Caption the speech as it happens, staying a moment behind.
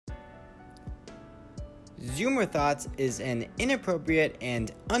Zoomer Thoughts is an inappropriate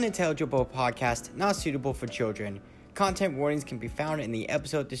and unintelligible podcast not suitable for children. Content warnings can be found in the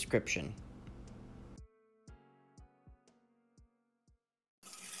episode description.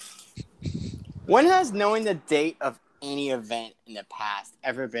 When has knowing the date of any event in the past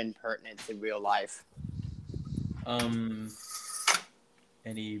ever been pertinent to real life?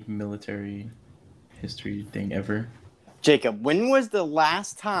 Any military history thing ever? Jacob, when was the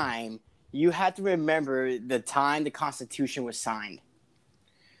last time you had to remember the time the Constitution was signed?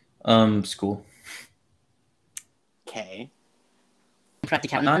 School. Okay.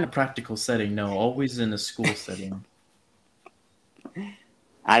 Not in a practical setting, no. Always in a school setting.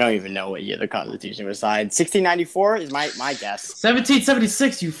 I don't even know what year the Constitution was signed. 1694 is my guess.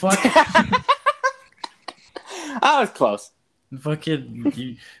 1776, you fuck. I was close.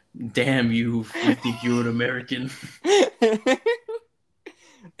 Fucking, damn you think you're an American.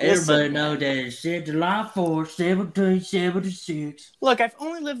 Everybody know that it said July 4th, 1776. Look, I've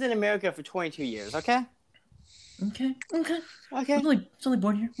only lived in America for 22 years, okay? Okay. I was only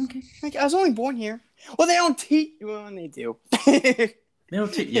born here. Okay. I was only born here. Well, they don't teach you when they do. They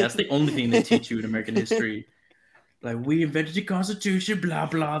don't teach. Yeah, that's the only thing they teach you in American history. Like, we invented the Constitution, blah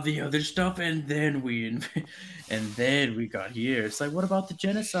blah, the other stuff, and then we got here. It's like, what about the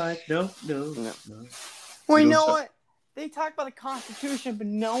genocide? No. Well, you know what? They talk about the Constitution, but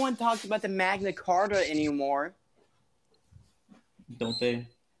no one talks about the Magna Carta anymore. Don't they?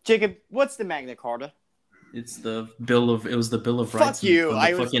 Jacob, what's the Magna Carta? It's the Bill of Rights. Fuck you! From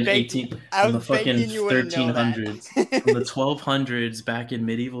the fucking 1300s, from the 1200s, back in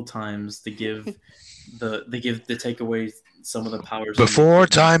medieval times, to take away some of the powers. Before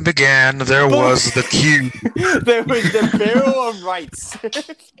time began, there was the cube. There was the Bill of Rights.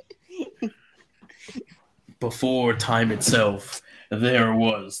 Before time itself, there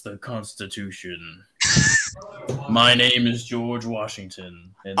was the Constitution. My name is George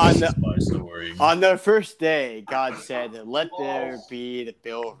Washington, and this is my story. On the first day, God said, "Let there be the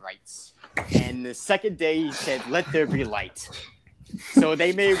Bill of Rights." And the second day, he said, "Let there be light." So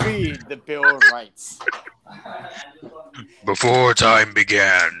they may read the Bill of Rights. Before time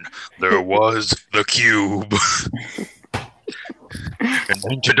began, there was the cube. An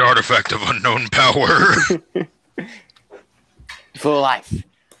ancient artifact of unknown power. For life.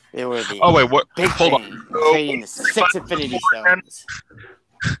 They were the what? Big Hold Bang, creating the 6 Infinity Stones.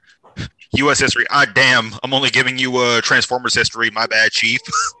 U.S. history. Damn. I'm only giving you Transformers history. My bad, Chief.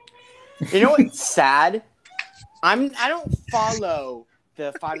 You know what's sad? I don't follow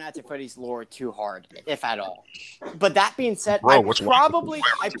the Five Nights at Freddy's lore too hard, if at all. But that being said, I probably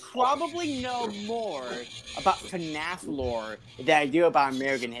know more about FNAF lore than I do about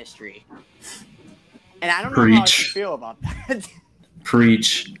American history. And I don't know how I should feel about that.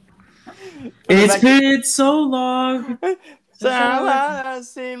 Preach. It's been so long. So I've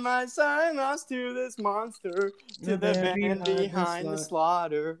seen my son lost to this monster, to the man behind the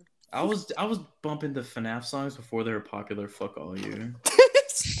slaughter. I was bumping the FNAF songs before they were popular. Fuck all you.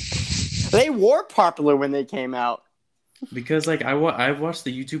 They were popular when they came out. Because I watched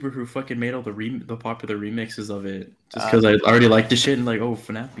the YouTuber who fucking made all the popular remixes of it, just because I already liked the shit and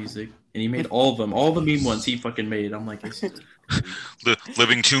FNAF music, and he made all of them, all the meme ones he fucking made. I'm like, this is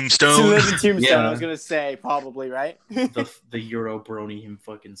Living Tombstone. Living Tombstone. Yeah. I was gonna say probably right. the Euro brony him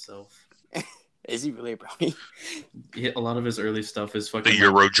fucking self. Is he really a brony? A lot of his early stuff is fucking the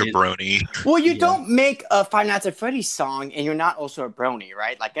Euro jabroni. Well, you don't make a Five Nights at Freddy's song and you're not also a brony,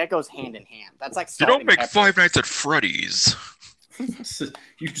 right? Like that goes hand in hand. That's like you don't make Five Nights at Freddy's.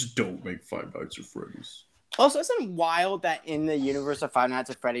 You just don't make Five Nights at Freddy's. Also, isn't it wild that in the universe of Five Nights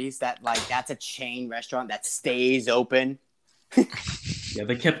at Freddy's that that's a chain restaurant that stays open? Yeah,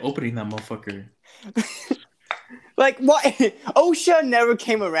 they kept opening that motherfucker. Like, what? OSHA never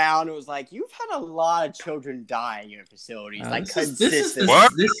came around and was like, you've had a lot of children die in your facilities. This is the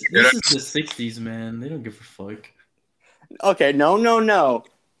 60s, man. They don't give a fuck. Okay, no.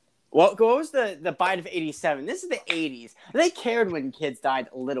 What was the bite of 87? This is the 80s. They cared when kids died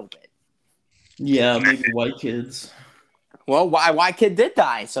a little bit. Yeah, maybe white kids. Well, white kid did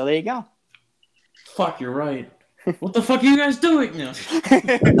die, so there you go. Fuck, you're right. What the fuck are you guys doing now?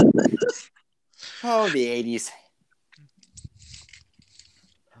 Oh, the 80s.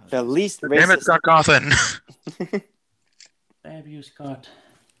 The least racist. Damn it, Scott Cawthon. Damn you, Scott.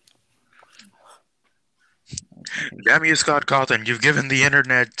 Damn you, Scott Cawthon. You've given the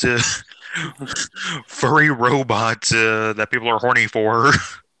internet furry robots that people are horny for.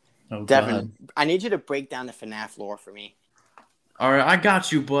 Oh, Devin, God. I need you to break down the FNAF lore for me. All right, I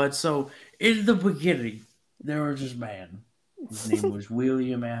got you, bud. So, in the beginning, there was this man. His name was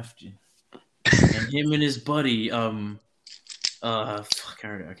William Afton. and him and his buddy, fuck,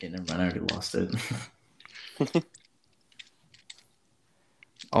 okay, never mind, I already lost it.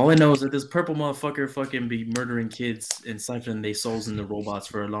 All I know is that this purple motherfucker fucking be murdering kids and siphoning their souls into robots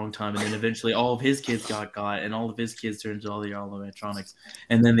for a long time, and then eventually all of his kids got, and all of his kids turned into all the electronics,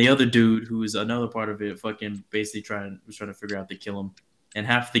 and then the other dude, who is another part of it, fucking basically was trying to figure out to kill him, and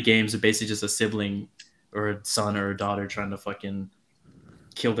half the games are basically just a sibling or a son or a daughter trying to fucking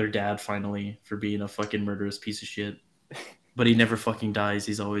kill their dad finally for being a fucking murderous piece of shit, but he never fucking dies.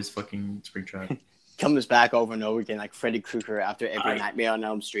 He's always fucking Springtrap. Comes back over and over again, like Freddy Krueger after every Nightmare on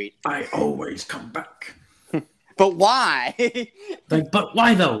Elm Street. I always come back. But why? But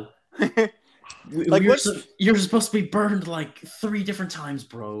why though? Like, you're supposed to be burned like 3 different times,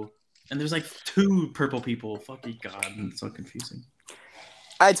 bro. And there's like 2 purple people. Fucking god, it's so confusing.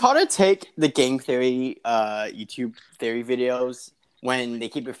 I taught to take the game theory, YouTube theory videos when they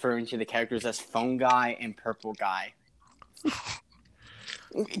keep referring to the characters as phone guy and purple guy.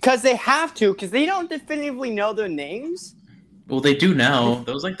 Because they have to, because they don't definitively know their names. Well, they do now.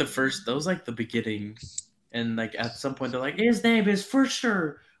 That was like the beginning. And like at some point they're like, his name is for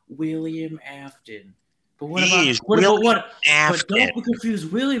sure William Afton. But what about Afton? But don't confuse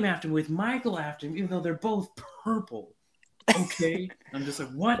William Afton with Michael Afton, even though they're both purple. Okay. I'm just like,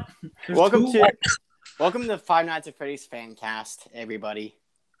 what? Welcome to the Five Nights at Freddy's fan cast, everybody.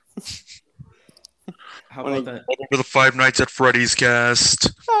 How about that? Welcome to the Five Nights at Freddy's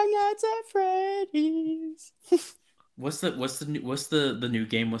cast. Five Nights at Freddy's. What's the new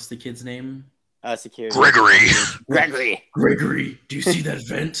game? What's the kid's name? Security. Gregory, do you see that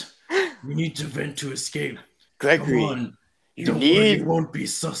vent? We need to vent to escape. Gregory, come on. Don't worry, it won't be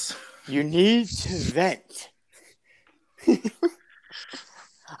sus. You need to vent.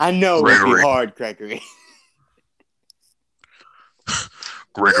 I know it would be hard, Gregory.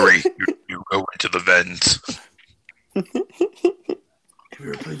 Gregory, you go into the vent. Have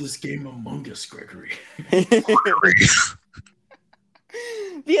you ever played this game Among Us, Gregory? Gregory.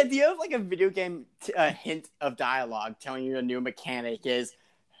 The idea of like a video game hint of dialogue telling you a new mechanic is,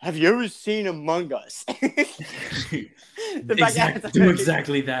 have you ever seen Among Us? Do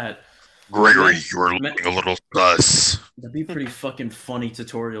exactly that. Gregory, you are looking a little sus. That'd be a pretty fucking funny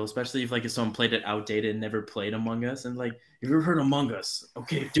tutorial, especially if like if someone played it outdated and never played Among Us, and like, have you ever heard Among Us?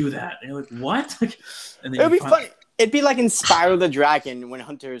 Okay, do that. And you're like, what? And then it'd be funny. It'd be like in Spyro the Dragon when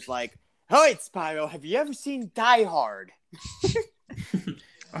Hunter's like, "All right, Spyro, have you ever seen Die Hard?"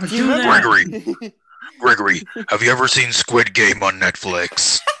 Gregory, have you ever seen Squid Game on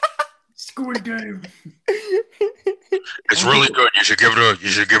Netflix? Squid Game. It's really good. You should give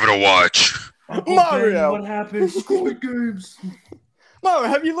it a watch. Mario, what happened? Squid Games. Mario,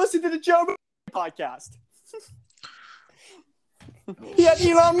 have you listened to the Joe Rogan podcast? He had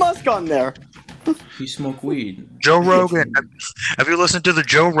Elon Musk on there. He smoked weed. Joe Rogan. Have you listened to the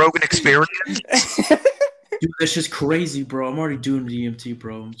Joe Rogan Experience? Dude, that's just crazy, bro. I'm already doing DMT,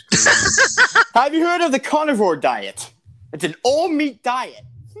 bro. It's crazy. Have you heard of the carnivore diet? It's an all-meat diet.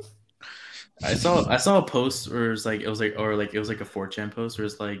 I saw a post where it was like a 4chan post where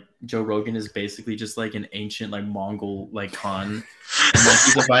it's like Joe Rogan is basically just like an ancient like Mongol like Khan, and like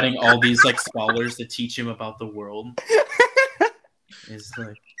he's inviting all these like scholars to teach him about the world. It's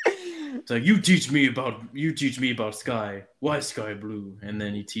like you teach me about sky. Why sky blue? And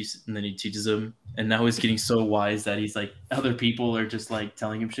then he teaches him, and now he's getting so wise that he's like other people are just like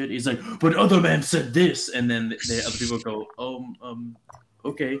telling him shit. He's like, but other man said this, and then the other people go,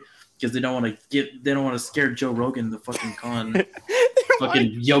 okay. Because they don't want to scare Joe Rogan, the fucking con.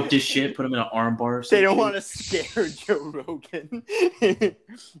 Fucking yoked his shit, put him in an armbar. They don't want to scare Joe Rogan. They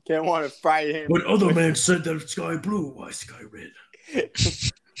don't want to frighten him. When other man said that sky blue, why sky red?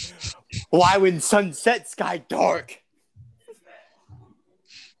 Why when sunset sky dark?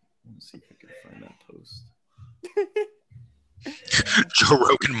 Let's see if I can find that post. Joe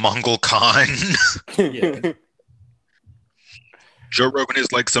Rogan Mongol Khan. Yeah. Joe Rogan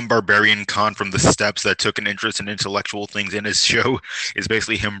is like some barbarian Khan from the steppes that took an interest in intellectual things, and his show is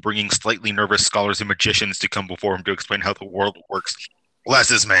basically him bringing slightly nervous scholars and magicians to come before him to explain how the world works.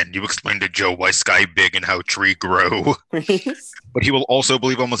 Glasses man, you explain to Joe why sky big and how tree grow. But he will also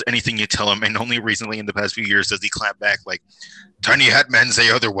believe almost anything you tell him, and only recently in the past few years does he clap back like, tiny hat men say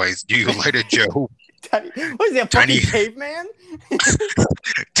otherwise. Do you light a Joe? What is he, a fucking caveman?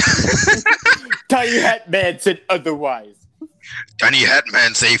 Tiny hat man said otherwise. Tiny hat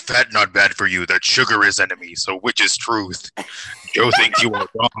man say fat not bad for you, that sugar is enemy, so which is truth? Joe thinks you are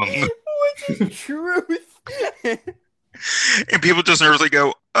wrong. Which is truth? And people just nervously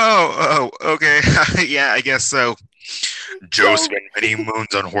go, oh, okay, yeah, I guess so. Joe spent many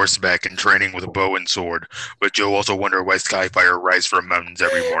moons on horseback and training with a bow and sword, but Joe also wondered why Skyfire rises from mountains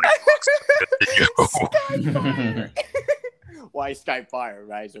every morning. Skyfire. Why Skyfire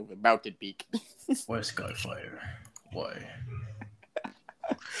rise over Mountain Peak? Why Skyfire? Why?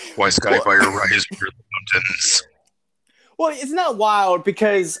 Why Skyfire rises over the mountains? Well, isn't that wild?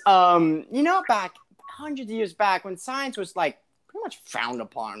 Because back hundreds of years back, when science was like pretty much frowned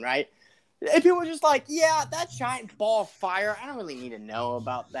upon, right? And people were just like, yeah, that giant ball of fire, I don't really need to know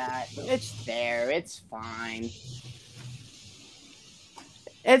about that. It's there. It's fine.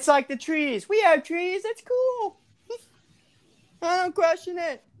 It's like the trees. We have trees. It's cool. I don't question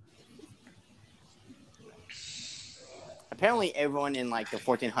it. Apparently, everyone in like the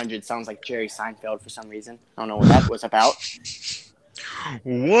 1400s sounds like Jerry Seinfeld for some reason. I don't know what that was about.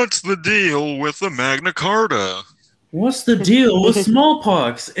 What's the deal with the Magna Carta? What's the deal with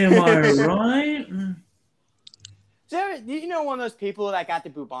smallpox? Am I right? You know one of those people that got the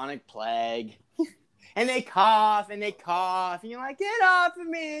bubonic plague? And they cough, and you're like, get off of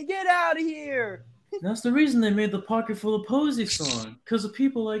me, get out of here. That's the reason they made the Pocket Full of Posy song. Because of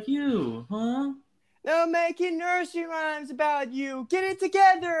people like you, huh? They're making nursery rhymes about you. Get it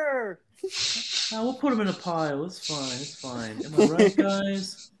together. We'll put them in a pile. It's fine. Am I right,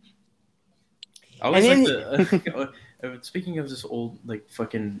 guys? I always speaking of this old, like,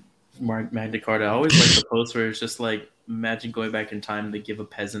 fucking Magna Carta, I always like the post where it's just like, imagine going back in time to give a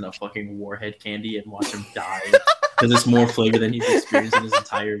peasant a fucking warhead candy and watch him die. Because it's more flavor than he's experienced in his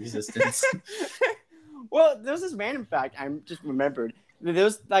entire existence. Well, there's this random fact I just remembered.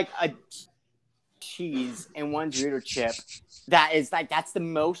 There's like a cheese in one Dorito chip that is like, that's the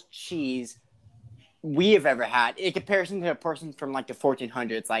most cheese we have ever had in comparison to a person from like the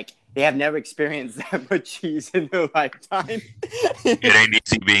 1400s. Like, they have never experienced that much cheese in their lifetime. It ain't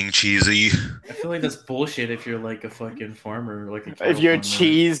easy being cheesy. I feel like that's bullshit if you're like a fucking farmer, like if you're farmer. A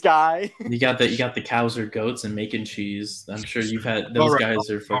cheese guy. You got the cows or goats and making cheese. I'm sure you've had those guys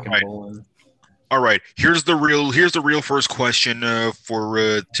are fucking bowling. All right, here's the real first question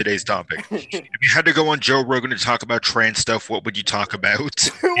for today's topic. If you had to go on Joe Rogan to talk about trans stuff, what would you talk about?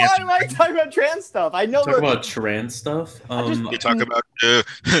 Why am I talking about trans stuff? I know. Talk about trans stuff. To talk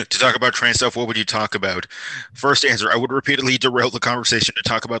about trans stuff, what would you talk about? First answer: I would repeatedly derail the conversation to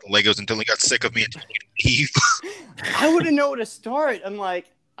talk about Legos until he got sick of me and told me to leave. I wouldn't know where to start. I'm like,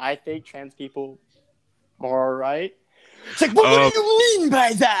 I think trans people are alright. It's like, what do you mean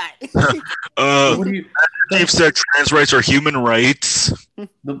by that? They've said trans rights are human rights.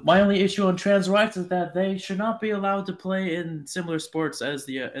 My only issue on trans rights is that they should not be allowed to play in similar sports as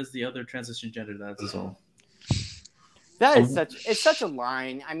the other transition gender. That's all. That is such a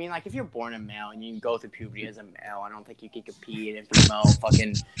line. I mean, like, if you're born a male and you can go through puberty as a male, I don't think you can compete in female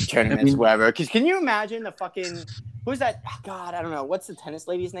fucking tournaments, whatever. Because can you imagine the fucking, who's that? God, I don't know. What's the tennis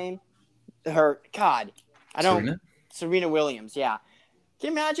lady's name? Serena Williams, yeah. Can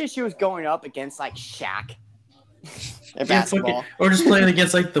you imagine if she was going up against, like, Shaq at basketball? Or just playing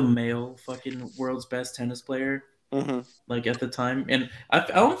against, like, the male fucking world's best tennis player, like, at the time. And I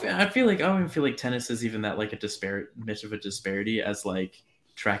don't even feel like tennis is even that, like, much of a disparity as, like,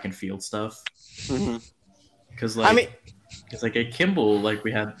 track and field stuff. Because, like, it's like at Kimball, like,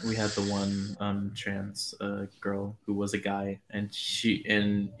 we had the one trans girl who was a guy, and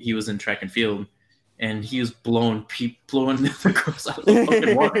he was in track and field. And he was blowing the girls out of the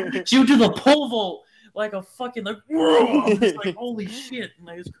fucking water. She would do the pole vault like a fucking just like holy shit, and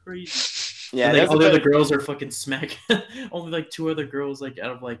like, it's crazy. Yeah, and, like, all the other girls are fucking smack. Only like 2 other girls, like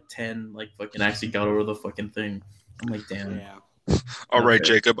out of like 10, like fucking actually got over the fucking thing. I'm like, damn. Yeah. All right,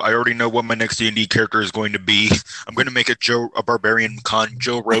 Jacob. I already know what my next D&D character is going to be. I'm going to make a barbarian con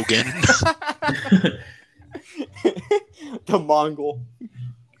Joe Rogan. The Mongol.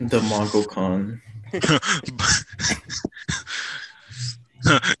 The Mongol con.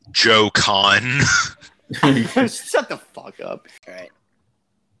 Joe Con. Shut the fuck up. All right.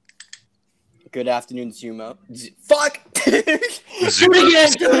 Good afternoon, Zumo. Fuck! Do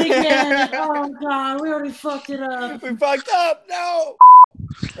it again! Oh god, we already fucked it up. We fucked up. No.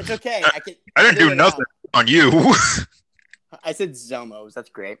 It's okay. I didn't do nothing on you. I said Zomos. That's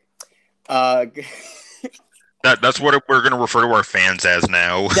great. That's what we're going to refer to our fans as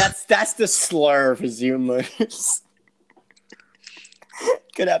now. That's the slur for Zoomers.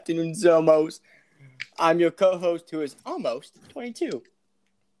 Good afternoon, Zomos. I'm your co-host who is almost 22.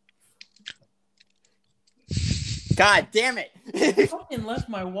 God damn it. I fucking left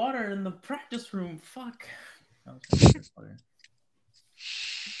my water in the practice room. Fuck.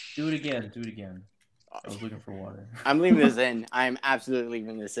 Do it again. I was looking for water. I'm leaving this in. I'm absolutely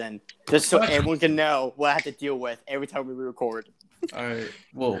leaving this in. Just so everyone can know what I have to deal with every time we record. All right.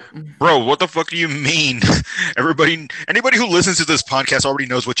 Well, bro, what the fuck do you mean? Anybody who listens to this podcast already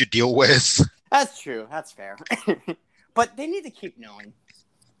knows what you deal with. That's true. That's fair. But they need to keep knowing.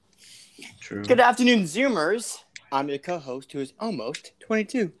 True. Good afternoon, Zoomers. I'm your co-host who is almost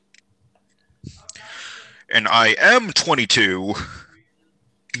 22. And I am 22.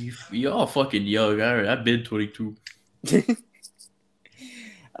 Y'all fucking young. All right, I've been 22.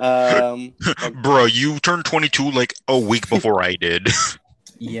 Bro, you turned 22 like a week before I did.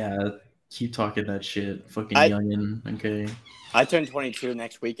 Yeah, keep talking that shit. Fucking youngin', okay? I turn 22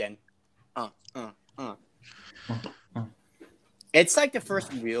 next weekend. It's like the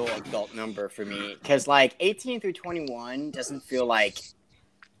first real adult number for me. Because, like, 18 through 21 doesn't feel like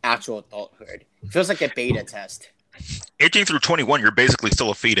actual adulthood. It feels like a beta test. 18 through 21, you're basically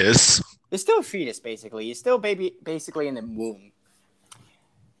still a fetus. You're still a fetus, basically. You're still basically in the womb.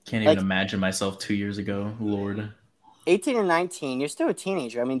 Can't even imagine myself 2 years ago. Lord. 18 and 19, you're still a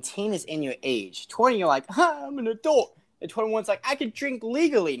teenager. I mean, teen is in your age. 20, you're like, I'm an adult. And 21's like, I can drink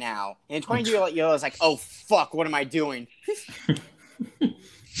legally now. And 22, you're like, oh, fuck, what am I doing?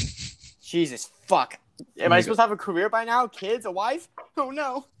 Jesus, fuck. Am I supposed to have a career by now? Kids? A wife? Oh,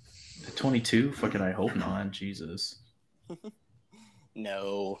 no. 22? Fucking, I hope not. Jesus.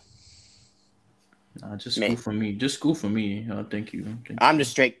 No. Nah, just school for me. Just school for me. Thank you. I'm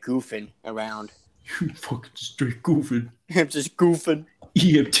just straight goofing around. You fucking straight goofing. I'm just goofing.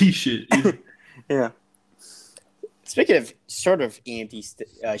 EMT shit. Yeah. Speaking of sort of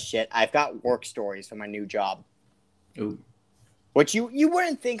EMT shit, I've got work stories for my new job. Oh. Which you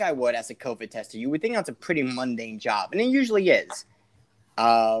wouldn't think I would as a COVID tester. You would think that's a pretty mundane job, and it usually is.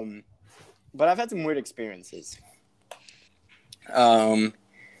 But I've had some weird experiences.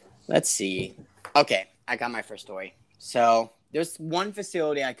 Let's see. Okay, I got my first story. So there's one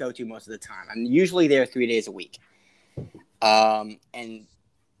facility I go to most of the time. I'm usually there 3 days a week. And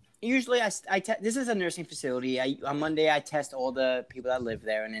usually this is a nursing facility. On Monday, I test all the people that live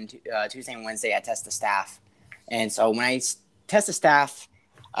there. And then Tuesday and Wednesday, I test the staff. And so when I test the staff,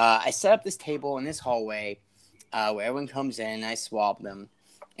 I set up this table in this hallway where everyone comes in. I swab them.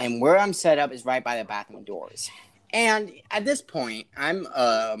 And where I'm set up is right by the bathroom doors. And at this point, I'm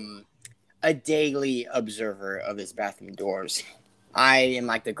a daily observer of this bathroom doors. I am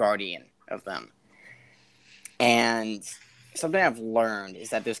like the guardian of them. And something I've learned is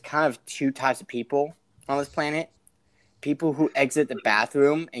that there's kind of two types of people on this planet. People who exit the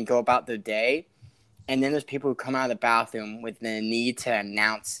bathroom and go about their day. And then there's people who come out of the bathroom with the need to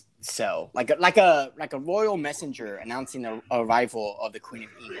announce like a royal messenger announcing the arrival of the Queen of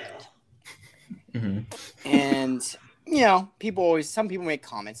England. Mm-hmm. And you know, some people make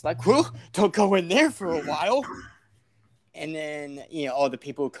comments like, "Well, don't go in there for a while." And then, you know, all the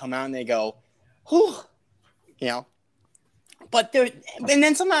people who come out and they go, "Whew," you know. But and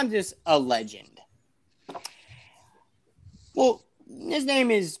then sometimes there's a legend. Well, his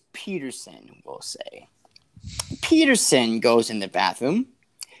name is Peterson, we'll say. Peterson goes in the bathroom.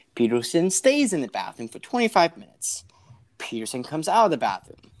 Peterson stays in the bathroom for 25 minutes. Peterson comes out of the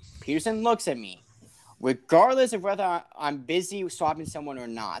bathroom. Peterson looks at me, regardless of whether I'm busy swapping someone or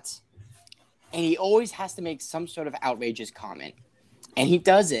not. And he always has to make some sort of outrageous comment. And he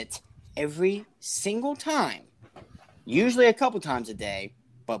does it every single time. Usually a couple times a day,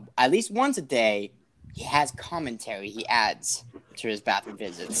 but at least once a day, he has commentary he adds to his bathroom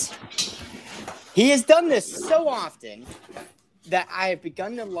visits. He has done this so often that I have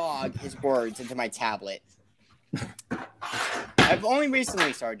begun to log his words into my tablet. I've only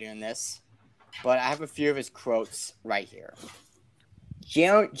recently started doing this, but I have a few of his quotes right here.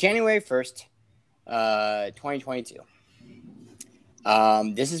 January 1st, 2022.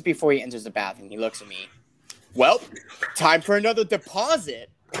 This is before he enters the bathroom. He looks at me. Well, time for another deposit.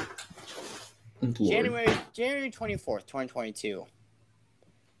 January 24th, 2022.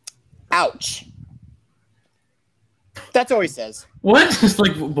 Ouch. That's all he says. What? Just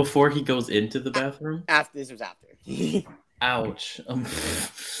like before he goes into the bathroom? This was after. Ouch.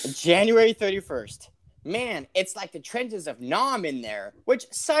 January 31st. Man, it's like the trenches of Nam in there. Which,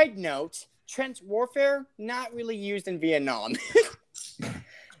 side note, trench warfare, not really used in Vietnam.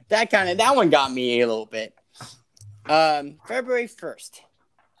 That one got me a little bit. February 1st.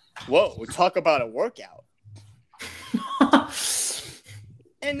 Whoa, talk about a workout.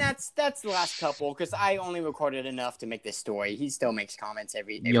 And that's the last couple, because I only recorded enough to make this story. He still makes comments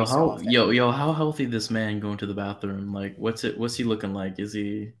every so often. How healthy this man going to the bathroom? Like, what's he looking like? Is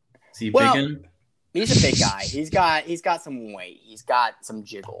he big? He's a big guy. He's got some weight. He's got some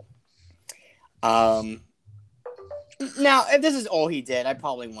jiggle. Now, if this is all he did, I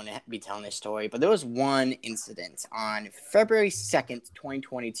probably wouldn't be telling this story, but there was one incident on February 2nd,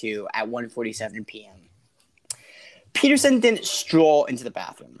 2022 at 1:47 p.m. Peterson didn't stroll into the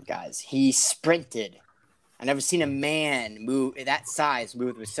bathroom, guys. He sprinted. I've never seen a man move that size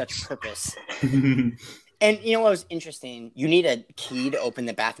move with such purpose. And you know what was interesting? You need a key to open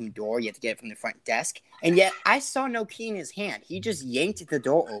the bathroom door. You have to get it from the front desk. And yet, I saw no key in his hand. He just yanked the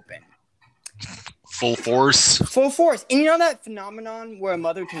door open. Full force. Full force. And you know that phenomenon where a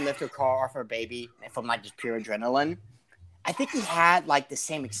mother can lift her car off her baby from like just pure adrenaline? I think he had like the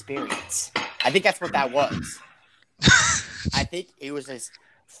same experience. I think that's what that was. I think it was just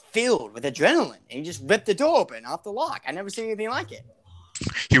filled with adrenaline. And he just ripped the door open off the lock. I never seen anything like it.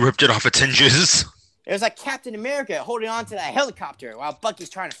 He ripped it off its hinges. It was like Captain America holding on to that helicopter while Bucky's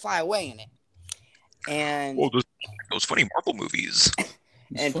trying to fly away in it. And those funny Marvel movies.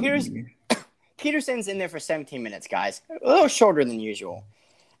 And Peterson's in there for 17 minutes, guys. A little shorter than usual.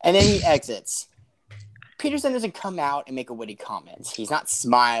 And then he exits. Peterson doesn't come out and make a witty comment. He's not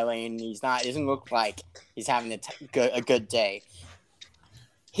smiling. It doesn't look like he's having a good day.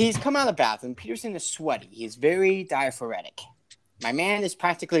 He's come out of the bathroom. Peterson is sweaty. He's very diaphoretic. My man is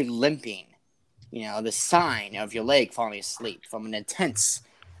practically limping. You know, the sign of your leg falling asleep from an intense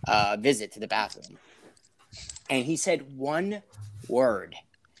visit to the bathroom. And he said one word.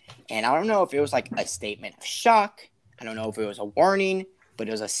 And I don't know if it was like a statement of shock. I don't know if it was a warning, but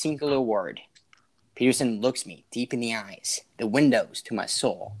it was a singular word. Peterson looks me deep in the eyes, the windows to my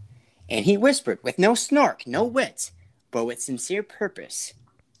soul. And he whispered with no snark, no wit, but with sincere purpose.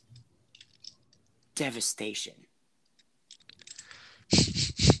 Devastation.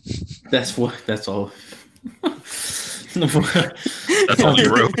 That's all. That's all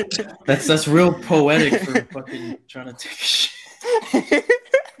you wrote. That's real poetic for fucking trying to take a shit.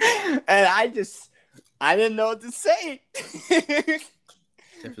 And I didn't know what to say.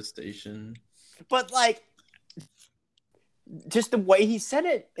 Devastation. But like, just the way he said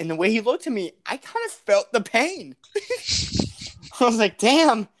it and the way he looked at me, I kind of felt the pain. I was like,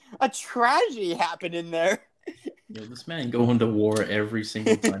 damn, a tragedy happened in there. Yo, this man going to war every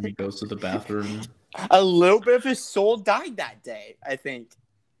single time he goes to the bathroom. A little bit of his soul died that day, I think.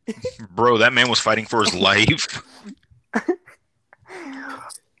 Bro, that man was fighting for his life.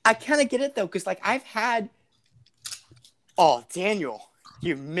 I kind of get it, though, because, like, I've had... Oh, Daniel,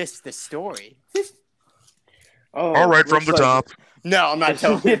 you missed the story. All right, from the top. No, I'm not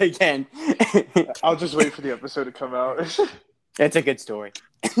telling it again. I'll just wait for the episode to come out. It's a good story.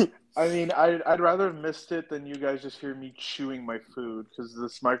 I mean, I'd rather have missed it than you guys just hear me chewing my food, because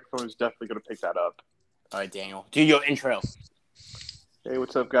this microphone is definitely going to pick that up. All right, Daniel, do your intro. Hey,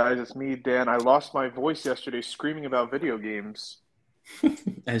 what's up, guys? It's me, Dan. I lost my voice yesterday screaming about video games.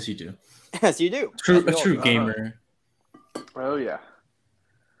 As you do. As you do. A true gamer. Oh, yeah.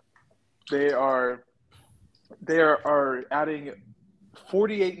 They are adding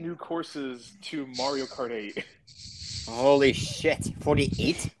 48 new courses to Mario Kart 8. Holy shit.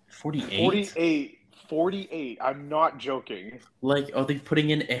 48? 48? 48. I'm not joking. Like, are they putting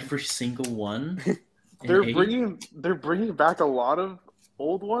in every single one? They're bringing back a lot of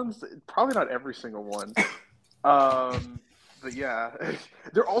old ones. Probably not every single one. But yeah,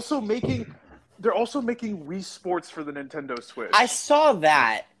 they're also making Wii Sports for the Nintendo Switch. I saw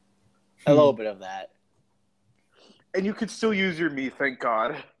that. A little bit of that. And you could still use your Mii, thank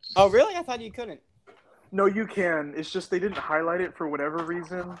God. Oh, really? I thought you couldn't. No, you can. It's just they didn't highlight it for whatever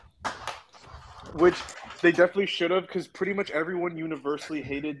reason. Which they definitely should have, because pretty much everyone universally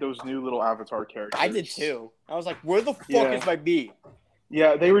hated those new little avatar characters. I did too. I was like, where the fuck is my Mii?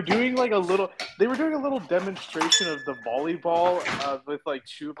 Yeah, they were doing a little demonstration of the volleyball with like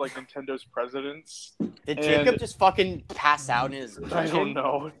two of like Nintendo's presidents. Did Jacob just fucking pass out in his kitchen? I don't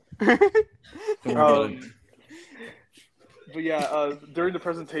know. But yeah, during the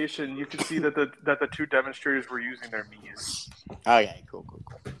presentation, you could see that the two demonstrators were using their Mii's. Okay, cool.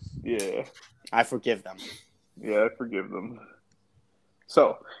 Yeah, I forgive them. Yeah, I forgive them.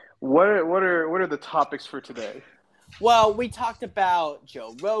 So, what are the topics for today? Well, we talked about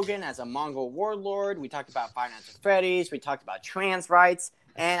Joe Rogan as a Mongol warlord. We talked about Five Nights at Freddy's. We talked about trans rights.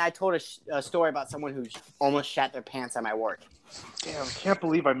 And I told a story about someone who almost shat their pants at my work. Damn, I can't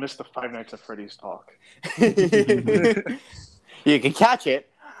believe I missed the Five Nights at Freddy's talk. You can catch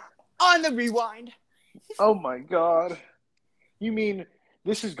it on the rewind. Oh my god. You mean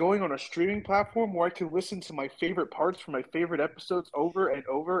this is going on a streaming platform where I can listen to my favorite parts from my favorite episodes over and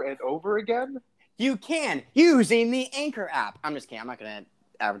over and over again? You can, using the Anchor app. I'm just kidding. I'm not going to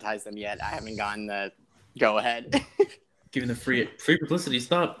advertise them yet. I haven't gotten the go-ahead. Giving the free publicity.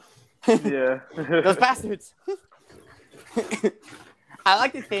 Stop. Yeah. Those bastards. I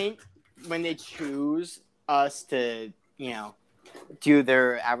like to think when they choose us to, do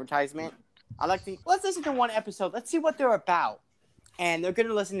their advertisement, I like to think, let's listen to one episode. Let's see what they're about. And they're going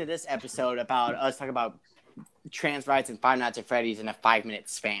to listen to this episode about us talking about trans rights and Five Nights at Freddy's in a 5-minute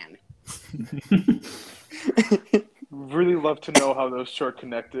span. Really love to know how those two are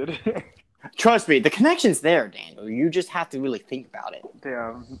connected. Trust me, the connection's there, Daniel. You just have to really think about it.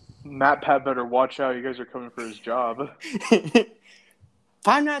 Damn, Matt Pat better watch out. You guys are coming for his job.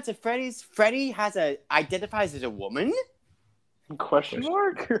 Five Nights at Freddy's. Freddy identifies as a woman? Question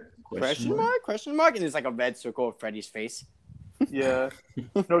mark? Question mark? And there's like a red circle of Freddy's face. Yeah.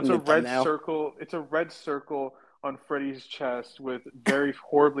 No, it's a red circle. It's a red circle on Freddy's chest with very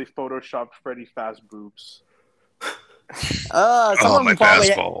horribly photoshopped Freddy fast boobs. My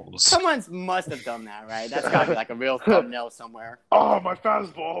fast balls. Someone must have done that, right? That's got to be like a real thumbnail somewhere. Oh, my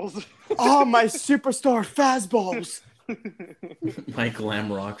fast balls. Oh, my superstar fast balls. My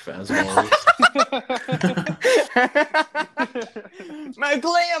glam rock fastballs. My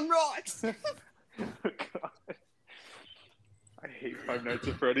glam rocks. God. I hate Five Nights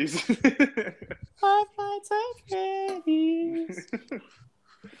at Freddy's. Five Nights at Freddy's.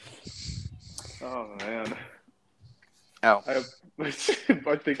 Oh, man. Oh.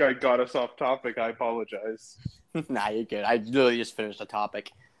 I think I got us off topic. I apologize. Nah, you're good. I literally just finished the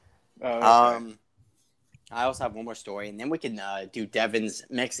topic. Okay. I also have one more story, and then we can do Devin's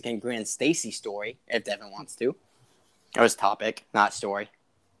Mexican Grand Stacy story, if Devin wants to. It was topic, not story.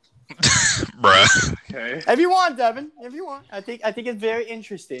 Bruh. Okay. If you want, Devin. If you want. I think it's very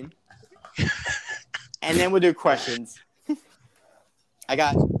interesting. And then we'll do questions. I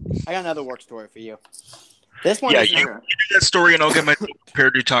got another work story for you. This one you do that story, and I'll get myself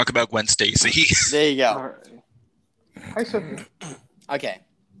prepared to talk about Gwen Stacy. There you go. All right. Hi, Sophie. Okay.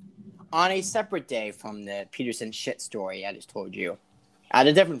 On a separate day from the Peterson shit story I just told you, at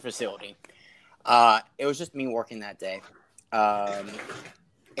a different facility, it was just me working that day.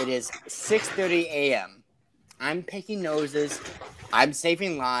 It is 6:30 a.m. I'm picking noses. I'm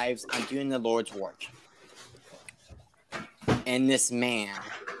saving lives. I'm doing the Lord's work. And this man,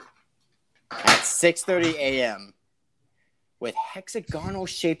 at 6:30 a.m., with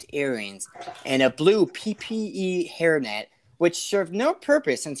hexagonal-shaped earrings and a blue PPE hairnet, which served no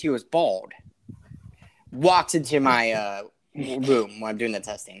purpose since he was bald, walks into my room when I'm doing the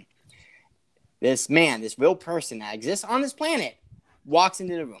testing. This man, this real person that exists on this planet, walks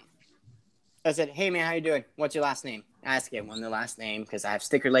into the room. I said, "Hey man, how you doing? What's your last name?" I asked him the last name because I have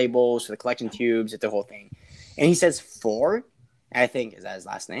sticker labels for the collection tubes, it's the whole thing. And he says, "For?" I think, is that his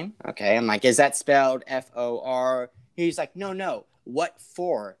last name? Okay. I'm like, is that spelled F-O-R? He's like, no. What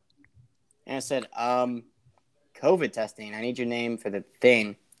for? And I said, COVID testing. I need your name for the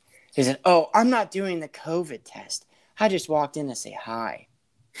thing. He said, "Oh, I'm not doing the COVID test. I just walked in to say hi."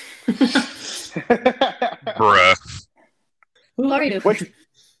 Bruh. Who are you?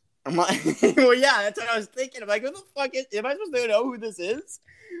 I'm like, well, yeah, that's what I was thinking. I'm like, who the fuck am I supposed to know who this is?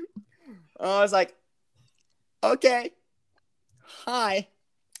 I was like, okay, hi.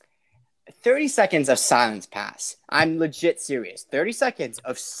 30 seconds of silence pass. I'm legit serious. 30 seconds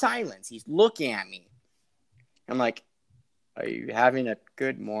of silence. He's looking at me. I'm like, "Are you having a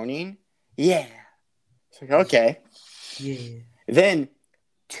good morning?" "Yeah." It's like, okay. Yeah. Then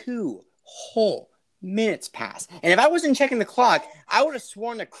 2 whole minutes pass. And if I wasn't checking the clock, I would have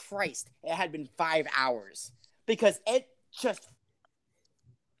sworn to Christ it had been 5 hours. Because it just...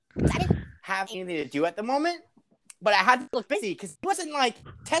 I didn't have anything to do at the moment, but I had to look busy because he wasn't, like,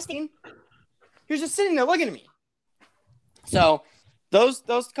 testing. He was just sitting there looking at me. So, those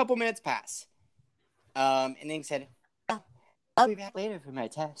couple minutes pass. And then he said, "I'll be back later for my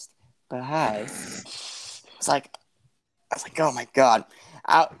test. Bye." I was like, oh my God.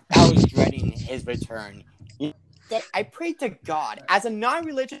 I was dreading his return. I prayed to God as a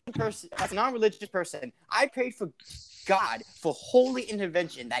non-religious person. I prayed for God for holy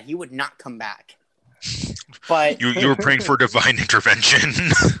intervention that he would not come back. But You were praying for divine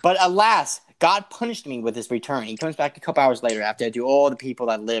intervention. But alas, God punished me with his return. He comes back a couple hours later after I do all the people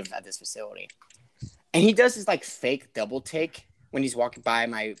that live at this facility. And he does this like fake double take when he's walking by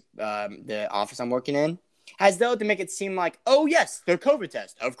my the office I'm working in, as though to make it seem like, oh yes, the COVID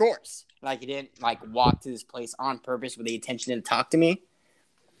test, of course. Like he didn't like walk to this place on purpose with the intention to talk to me.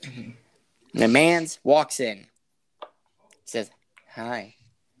 Mm-hmm. And the man walks in. He says, "Hi."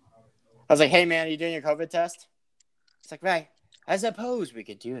 I was like, "Hey man, are you doing your COVID test?" It's like, "Right. I suppose we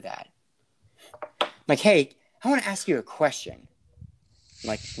could do that." I'm like, "Hey, I want to ask you a question." I'm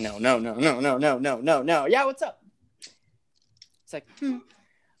like, no. "Yeah, what's up?" It's like,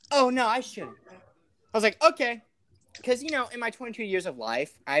 oh, no, I shouldn't. I was like, okay. Because, in my 22 years of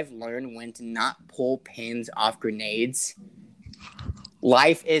life, I've learned when to not pull pins off grenades.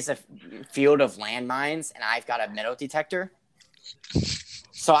 Life is a field of landmines, and I've got a metal detector.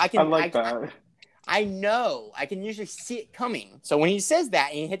 So I like that. I know. I can usually see it coming. So when he says that,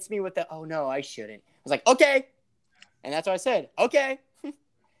 and he hits me with the, oh, no, I shouldn't. I was like, okay. And that's what I said. Okay.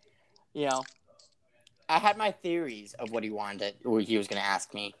 I had my theories of what he wanted, what he was going to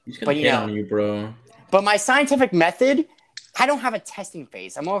ask me. He's going to hit on you, bro. But my scientific method, I don't have a testing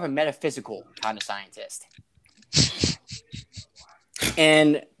phase. I'm more of a metaphysical kind of scientist.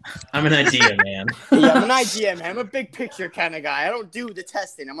 And I'm an idea man. Yeah, I'm an idea man. I'm a big picture kind of guy. I don't do the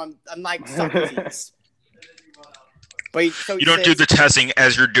testing. I'm like Socrates. But you don't do the testing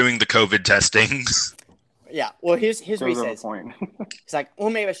as you're doing the COVID testing. Yeah. Well, here's what he says. He's like, well,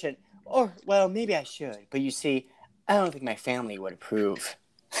 maybe I should. Or, well, maybe I should. But you see, I don't think my family would approve.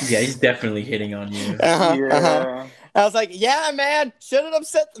 Yeah, he's definitely hitting on you. I was like, yeah, man, shouldn't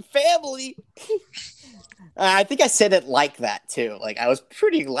upset the family. I think I said it like that, too. Like, I was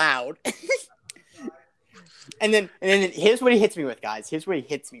pretty loud. and then here's what he hits me with, guys. Here's what he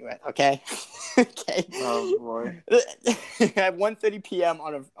hits me with, okay? Okay. Oh, boy. At 1:30 p.m.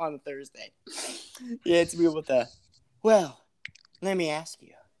 on a Thursday. He hits me with a, well, let me ask you.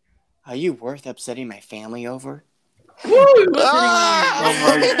 Are you worth upsetting my family over? Woo! Oh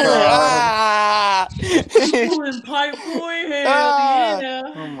my god! Pipe boy, hell yeah!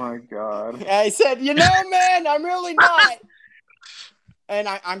 Oh my god! I said, man, I'm really not. And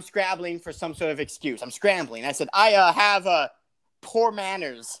I'm scrabbling for some sort of excuse. I'm scrambling. I said, I have poor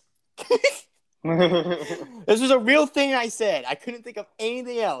manners. This was a real thing I said. I couldn't think of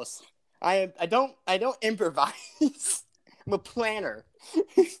anything else. I don't improvise. I'm a planner.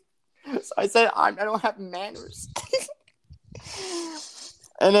 So I said, I don't have manners.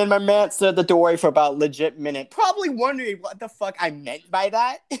 And then my man stood at the doorway for about a legit minute, probably wondering what the fuck I meant by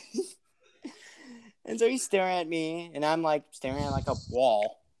that. And so he's staring at me, and I'm like staring at like a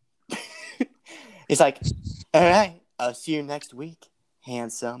wall. He's like, all right, I'll see you next week,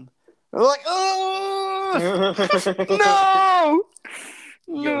 handsome. I'm like, oh, no.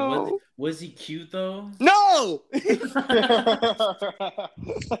 Yo, was he cute though? No.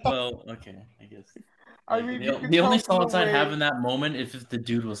 Well, okay, I guess. I mean, the only thoughts I'd have in that moment is if the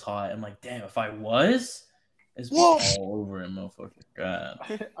dude was hot. I'm like, damn, if I was, it's all over him, motherfucker. God.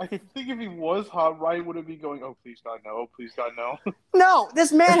 I think if he was hot, Ryan wouldn't be going, oh, please God, no. Please God, no. No,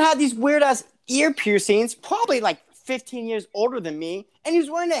 this man had these weird-ass ear piercings, probably like 15 years older than me, and he was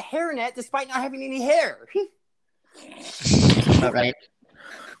wearing a hairnet despite not having any hair. All right.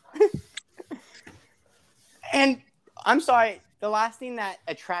 And I'm sorry, the last thing that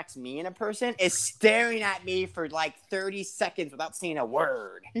attracts me in a person is staring at me for like 30 seconds without saying a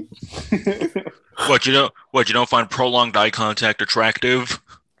word. What you don't find prolonged eye contact attractive?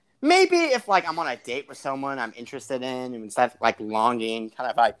 Maybe if like I'm on a date with someone I'm interested in and instead of like longing kind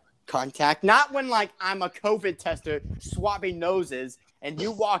of like contact. Not when like I'm a COVID tester swabbing noses and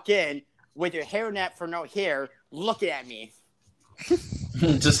you walk in with your hairnet for no hair looking at me.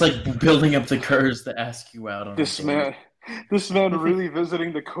 Just like building up the curves to ask you out on this man really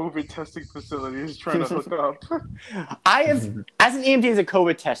visiting the COVID testing facilities trying to hook up. I have, as an EMT, as a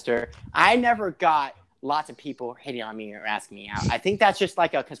COVID tester, I never got lots of people hitting on me or asking me out. I think that's just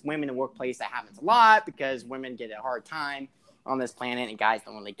like because women in the workplace, that happens a lot because women get a hard time on this planet and guys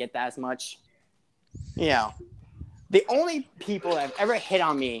don't really get that as much. The only people that have ever hit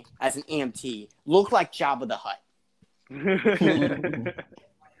on me as an EMT look like Jabba the Hutt.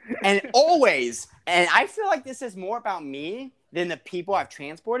 And I feel like this is more about me than the people I've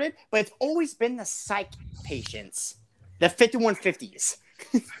transported, but it's always been the psych patients, the 5150s.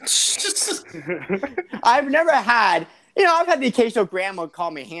 I've never had, I've had the occasional grandma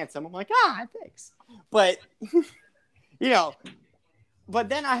call me handsome. I'm like, thanks. But, but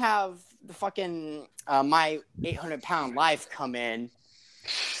then I have the fucking, my 800-pound life come in,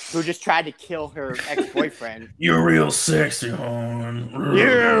 who just tried to kill her ex-boyfriend. You're real sexy, hon.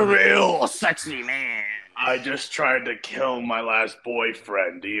 You're a real sexy man. I just tried to kill my last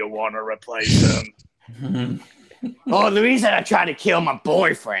boyfriend. Do you want to replace him? Oh, the reason I tried to kill my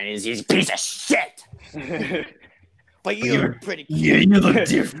boyfriend is he's a piece of shit. But you look pretty cute. Yeah, you look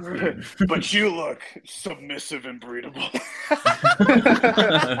different. But you look submissive and breedable.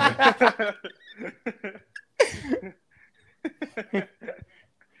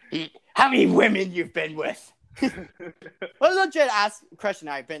 How many women you've been with? Well, a legit question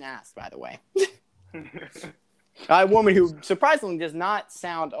I've been asked, by the way. A woman who surprisingly does not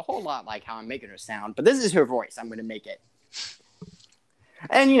sound a whole lot like how I'm making her sound, but this is her voice. I'm going to make it.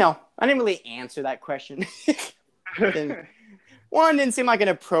 And I didn't really answer that question. One, didn't seem like an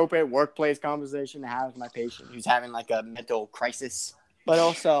appropriate workplace conversation to have with my patient who's having like a mental crisis. But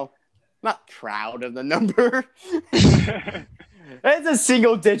also, I'm not proud of the number. It's a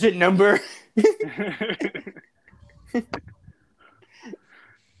single-digit number.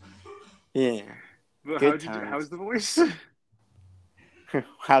 Yeah. But how's the voice?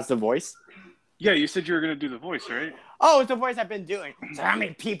 How's the voice? Yeah, you said you were gonna do the voice, right? Oh, it's the voice I've been doing. So how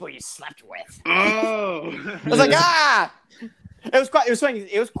many people you slept with? Oh. I was like, ah. It was funny.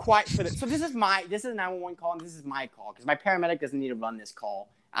 It was quiet for the. So this is a 911 call, and this is my call because my paramedic doesn't need to run this call.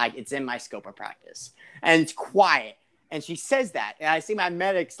 It's in my scope of practice, and it's quiet. And she says that, and I see my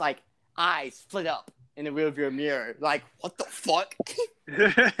medic's like eyes flit up in the rearview mirror, like, what the fuck?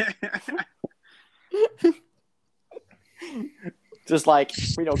 Just like,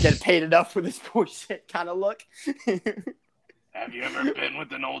 we don't get paid enough for this bullshit kind of look. Have you ever been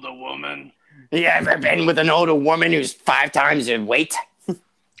with an older woman? You ever been with an older woman who's 5 times your weight?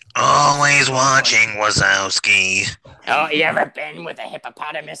 Always watching Wazowski. Oh, you ever been with a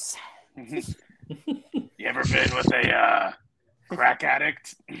hippopotamus? You ever been with a crack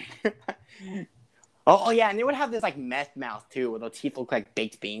addict? Oh, yeah, and they would have this, like, meth mouth, too, where their teeth look like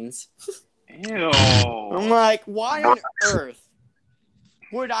baked beans. Ew. I'm like, why on earth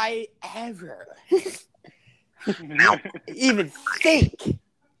would I ever even think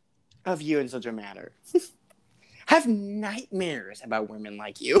of you in such a matter? Have nightmares about women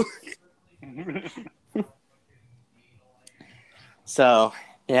like you. So,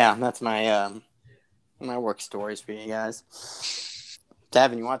 yeah, that's my my work stories for you guys.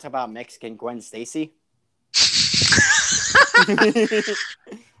 Devin, you want to talk about Mexican Gwen Stacy?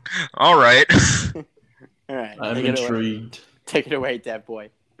 All right. All right. I'm intrigued. Take it away, Dev Boy.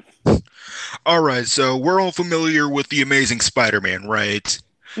 All right, so we're all familiar with the Amazing Spider-Man, right?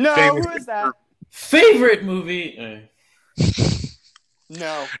 No, Famous- who is that? Favorite movie?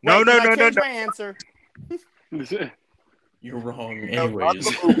 No. No, Wait, no, can I no, change no. my answer. You're wrong. Not Anyways.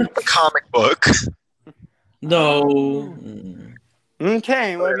 the movie, the comic book. No.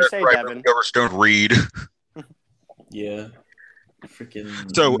 Okay, whatever you say, Right, Devin. moviegoers don't read. Yeah.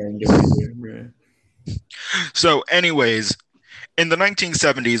 Freaking. So- manga, So, anyways, in the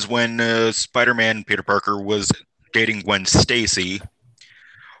 1970s, when Spider-Man Peter Parker was dating Gwen Stacy,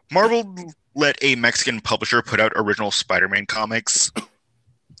 Marvel let a Mexican publisher put out original Spider-Man comics.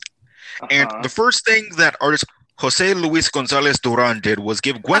 And the first thing that artist Jose Luis Gonzalez Duran did was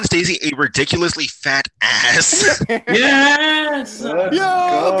give Gwen Stacy a ridiculously fat ass. Yes! Let's Yo,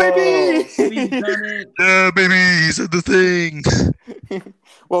 go. baby! We've done it. Yeah, baby, he said the thing.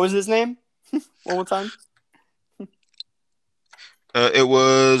 What was his name? One more time. It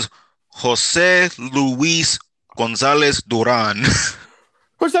was Jose Luis Gonzalez Duran.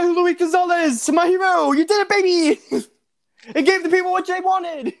 Jose Luis Gonzalez, my hero! You did it, baby! It gave the people what they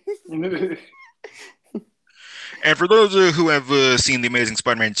wanted! And for those who have seen The Amazing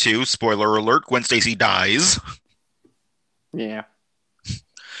Spider-Man 2, spoiler alert, Gwen Stacy dies. Yeah.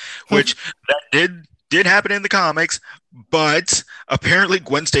 Which that did happen in the comics, but apparently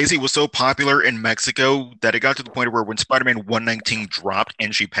Gwen Stacy was so popular in Mexico that it got to the point where when Spider-Man 119 dropped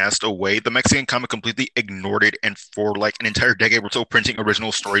and she passed away, the Mexican comic completely ignored it, and for like an entire decade we're still printing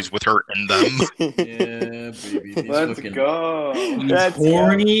original stories with her in them. Yeah, baby. These Let's fucking- go. These That's-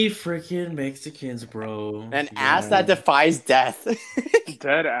 horny freaking Mexicans, bro. An ass that defies death.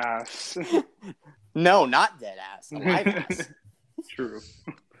 Dead ass. No, not dead ass. Alive ass. True.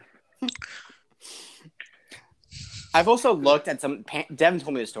 I've also looked at some. Devin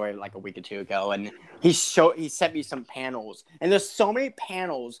told me the story like a week or two ago, and he sent me some panels. And there's so many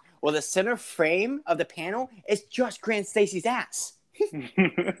panels where the center frame of the panel is just Gwen Stacy's ass. And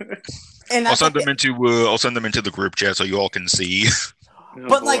I'll that's send like, them into the group chat so you all can see.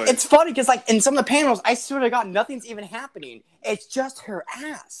 but like it's funny because like in some of the panels, I swear to God, nothing's even happening. It's just her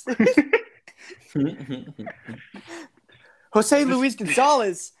ass. Jose Luis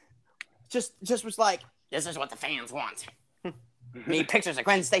Gonzalez just was like, this is what the fans want. Need pictures of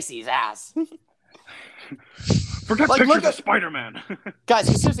Gwen Stacy's ass. Forget Like, pictures look of at- Spider-Man.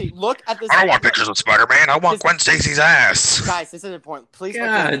 Guys, seriously, look at this. I don't want pictures of Spider-Man. I want Gwen Stacy's ass. Guys, this is important. Please look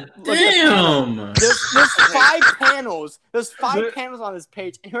God at look at the panel. damn! There's 5 panels. There's 5 panels on this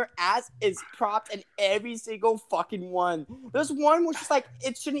page, and her ass is propped in every single fucking one. There's one which is like,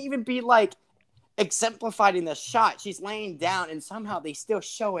 it shouldn't even be like exemplified in the shot. She's laying down, and somehow they still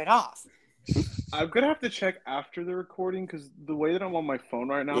show it off. I'm gonna have to check after the recording because the way that I'm on my phone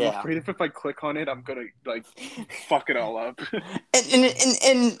right now, Yeah. I'm afraid if I click on it, I'm gonna like fuck it all up.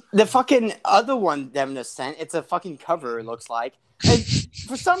 And the fucking other one Devin just sent, it's a fucking cover, it looks like. And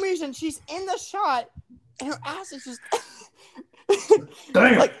for some reason, she's in the shot, and her ass is just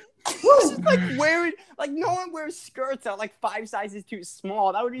Damn. like she's like wearing no one wears skirts that are like 5 sizes too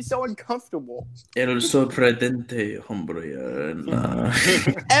small. That would be so uncomfortable. El sorprendente hombre.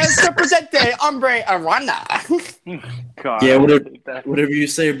 El sorprendente hombre arana. God, Yeah, whatever you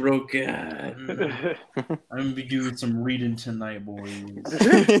say, bro. God. I'm gonna be doing some reading tonight, boys.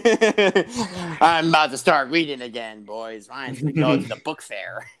 I'm about to start reading again, boys. Mine's gonna go to the book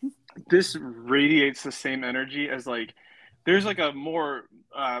fair. This radiates the same energy as like there's like a more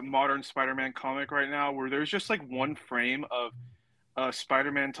modern Spider-Man comic right now where there's just like one frame of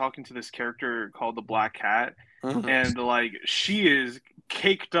Spider-Man talking to this character called the Black Cat, and like she is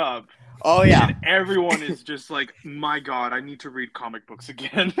caked up. Oh yeah, and everyone is just like, my God, I need to read comic books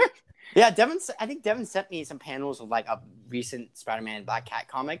again. Yeah, I think Devin sent me some panels of like a recent Spider-Man Black Cat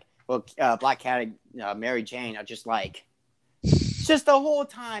comic. Well, Black Cat and Mary Jane are just like, just the whole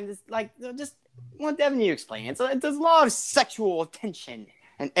time, just want Devin to explain it. So there's a lot of sexual tension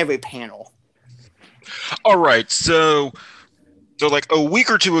in every panel. All right, so like a week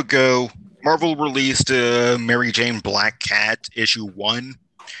or two ago, Marvel released Mary Jane Black Cat issue 1,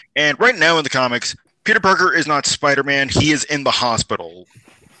 and right now in the comics, Peter Parker is not Spider-Man. He is in the hospital.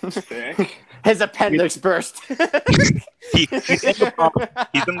 His appendix burst. He's in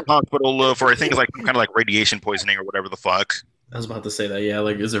the hospital for I think it's like some kind of like radiation poisoning or whatever the fuck. I was about to say that. Yeah,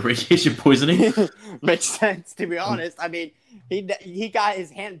 like is it radiation poisoning? Makes sense, to be honest. I mean, he got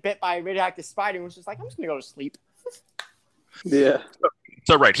his hand bit by a radioactive spider and was just like, I'm just gonna go to sleep. Yeah.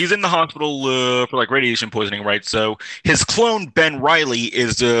 So right, he's in the hospital for like radiation poisoning, right? So his clone Ben Reilly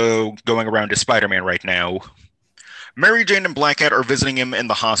is going around as Spider-Man right now. Mary Jane and Black Cat are visiting him in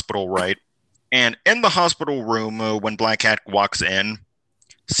the hospital, right? And in the hospital room, when Black Cat walks in,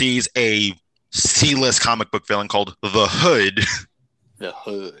 sees a C-list comic book villain called the Hood. The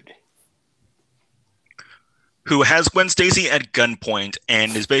Hood. Who has Gwen Stacy at gunpoint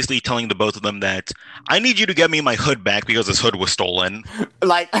and is basically telling the both of them that I need you to get me my hood back because his hood was stolen.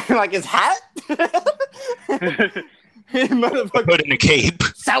 Like his hat? Hood and a cape.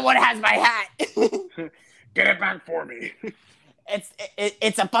 Someone has my hat. Get it back for me.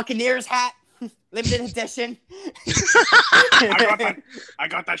 It's a Buccaneers hat. Limited edition. I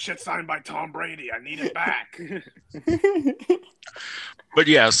got that shit signed by Tom Brady. I need it back. But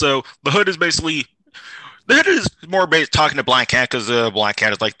yeah, so the Hood is basically... The Hood is more based talking to Black Cat because Black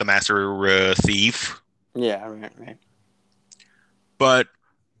Cat is like the master thief. Yeah, right. But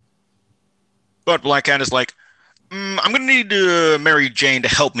Black Cat is like, I'm going to need Mary Jane to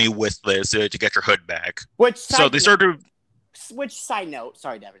help me with this to get your hood back. Which side note,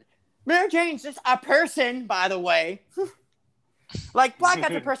 sorry, Devin. Mary Jane's just a person, by the way. Like, Black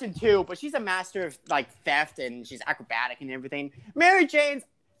Cat's a person too, but she's a master of, like, theft and she's acrobatic and everything. Mary Jane's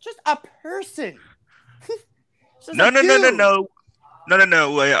just a person. No.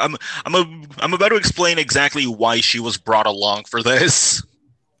 I'm about to explain exactly why she was brought along for this.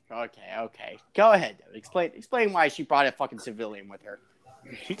 Okay. Go ahead, Devin. Explain why she brought a fucking civilian with her.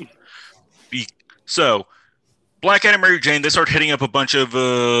 So, Black Cat and Mary Jane, they start hitting up a bunch of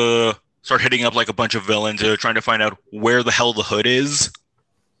villains, trying to find out where the hell the Hood is.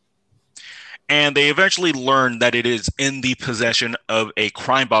 And they eventually learn that it is in the possession of a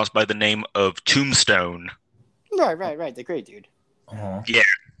crime boss by the name of Tombstone. Right. The great dude. Uh-huh. Yeah.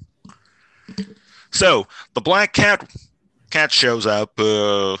 So the Black Cat shows up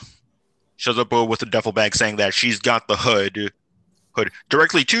with a duffel bag saying that she's got the hood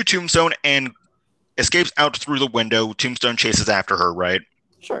directly to Tombstone and escapes out through the window. Tombstone chases after her, right?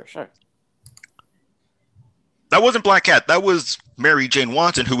 Sure. That wasn't Black Cat. That was Mary Jane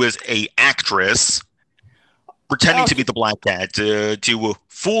Watson, who is a actress pretending to be the Black Cat to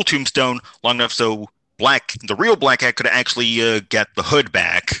fool Tombstone long enough so the real Black Cat could actually get the hood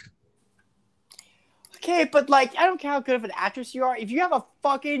back. Okay, but like, I don't care how good of an actress you are. If you have a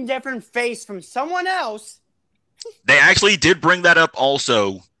fucking different face from someone else, they actually did bring that up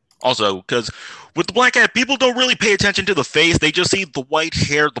also, because with the Black Cat, people don't really pay attention to the face. They just see the white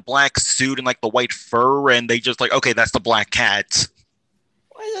hair, the black suit, and like the white fur, and they just like, okay, that's the Black Cat.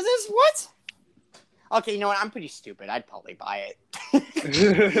 What? Okay, you know what? I'm pretty stupid. I'd probably buy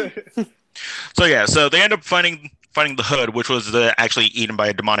it. So they end up finding the Hood, which was actually eaten by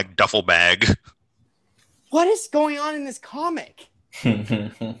a demonic duffel bag. What is going on in this comic?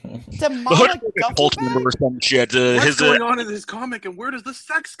 Demonic duffel bag? Or some shit. What's going on in this comic, and where does the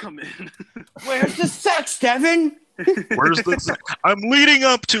sex come in? Where's the sex, Devin? Where's the sex? I'm leading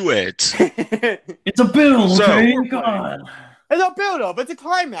up to it. It's a build, okay? God. It's a build-up. It's a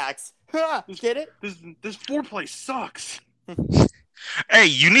climax. Get it? This foreplay sucks. Hey,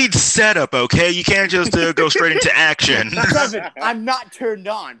 you need setup, okay? You can't just go straight into action. Devin, I'm not turned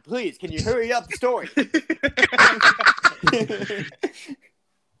on. Please, can you hurry up the story?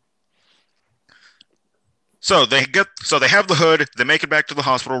 So they have the hood. They make it back to the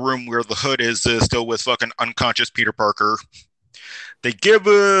hospital room where the hood is still with fucking unconscious Peter Parker. They give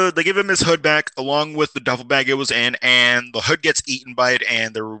him his hood back along with the duffel bag it was in, and the hood gets eaten by it,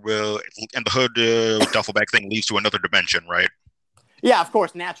 and the hood duffel bag thing leads to another dimension, right? Yeah, of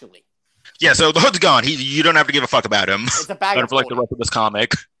course, naturally. Yeah, so the hood's gone. You don't have to give a fuck about him. It's a bag of for like the rest of this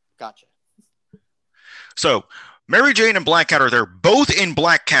comic. Gotcha. So Mary Jane and Black Cat are there, both in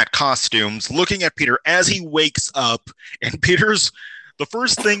Black Cat costumes, looking at Peter as he wakes up, and the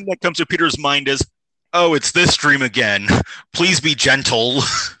first thing that comes to Peter's mind is, oh, it's this dream again. Please be gentle.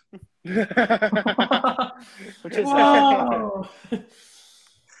 Which is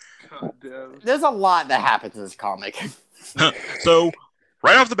there's a lot that happens in this comic. So,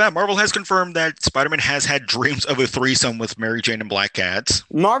 right off the bat, Marvel has confirmed that Spider-Man has had dreams of a threesome with Mary Jane and Black Cat.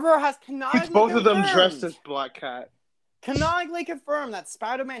 Marvel has canonically both of them dressed as Black Cat. Canonically confirmed that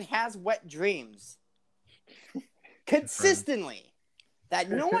Spider-Man has wet dreams. Consistently. That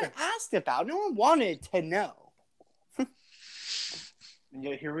no one asked about, no one wanted to know. And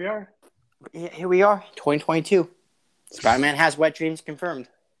yet here we are. Here we are, 2022. Spider-Man has wet dreams confirmed.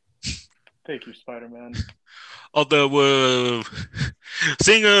 Thank you, Spider-Man. Although,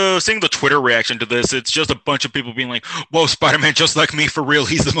 seeing the Twitter reaction to this, it's just a bunch of people being like, whoa, Spider-Man just like me for real.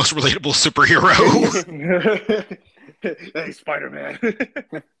 He's the most relatable superhero. Hey, Spider-Man.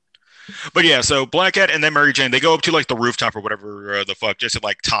 But yeah, so Black Cat and then Mary Jane, they go up to like the rooftop or whatever the fuck, just to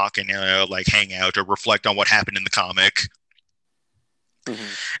like talk and like hang out or reflect on what happened in the comic.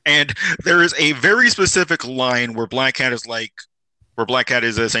 Mm-hmm. And there is a very specific line where Black Cat is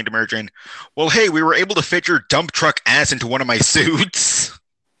saying to Mary Jane, well, hey, we were able to fit your dump truck ass into one of my suits.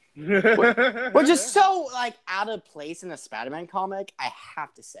 Which is so like out of place in a Spider-Man comic, I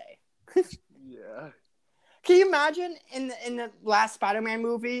have to say. Yeah. Can you imagine in the last Spider-Man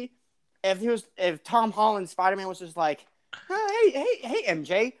movie, if Tom Holland's Spider-Man was just like, oh, hey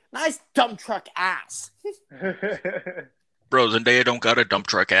MJ, nice dump truck ass. Bro, Zendaya don't got a dump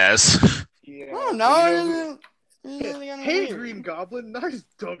truck ass. Yeah. Oh no. Hey, Green Goblin, nice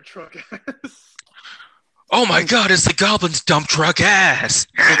dump truck ass. Oh my God, it's the Goblin's dump truck ass.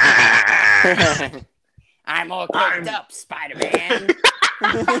 I'm all cooked up, Spider-Man.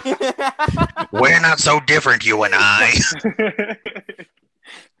 We're not so different, you and I.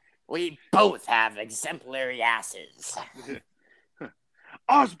 We both have exemplary asses.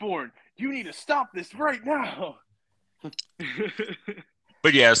 Osborn, you need to stop this right now.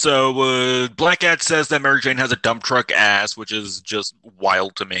 But yeah, so Black Cat says that Mary Jane has a dump truck ass, which is just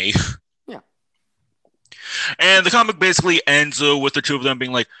wild to me. Yeah. And the comic basically ends with the two of them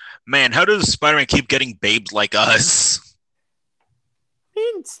being like, man, how does Spider-Man keep getting babes like us?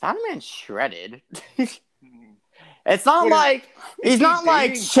 I mean, Spider-Man's shredded. It's not like he's not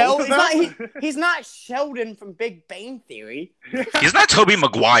like Sheldon. He's not Sheldon from Big Bang Theory. He's not Tobey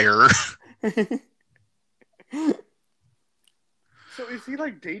Maguire. So is he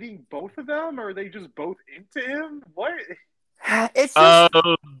like dating both of them, or are they just both into him? What? It's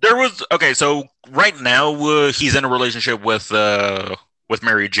just... So right now he's in a relationship with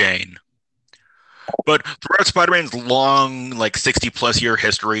Mary Jane. But throughout Spider-Man's long, like 60-plus year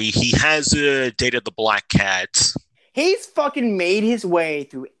history, he has dated the Black Cat. He's fucking made his way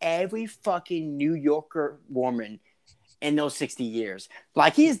through every fucking New Yorker woman in those 60 years.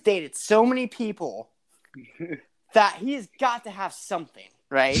 Like, he's dated so many people that he's got to have something,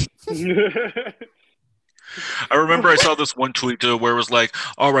 right? I remember I saw this one tweet where it was like,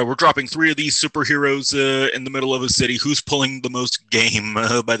 all right, we're dropping 3 of these superheroes in the middle of a city. Who's pulling the most game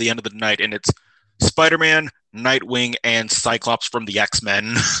by the end of the night? And it's Spider-Man, Nightwing, and Cyclops from the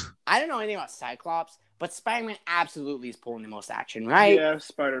X-Men. I don't know anything about Cyclops, but Spider-Man absolutely is pulling the most action, right? Yeah,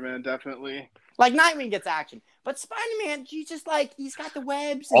 Spider-Man, definitely. Like, Nightwing gets action, but Spider-Man, he's just like, he's got the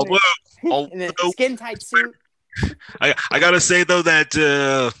webs and the skin-tight suit. I gotta say, though, that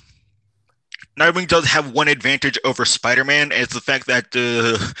Nightwing does have one advantage over Spider-Man, and it's the fact that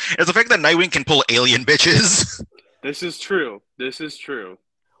Nightwing can pull alien bitches. This is true.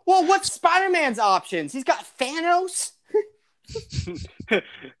 Well, what's Spider-Man's options? He's got Thanos.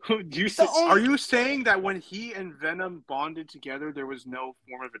 Are you saying that when he and Venom bonded together, there was no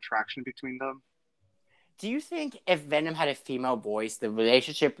form of attraction between them? Do you think if Venom had a female voice, the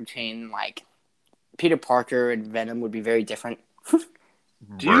relationship between like Peter Parker and Venom would be very different?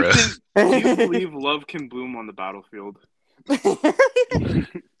 Do you believe love can bloom on the battlefield?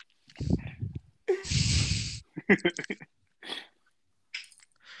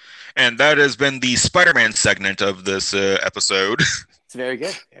 And that has been the Spider-Man segment of this episode. It's very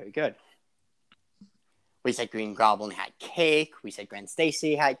good. Very good. We said Green Goblin had cake. We said Gwen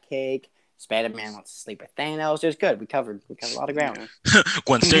Stacy had cake. Spider-Man wants to sleep with Thanos. It was good. We covered a lot of ground.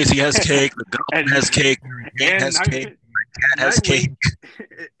 Gwen Stacy has cake. The Goblin has cake. Ant has cake. Cat has cake.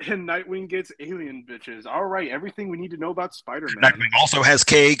 And Nightwing gets alien bitches. All right, everything we need to know about Spider-Man. Nightwing also has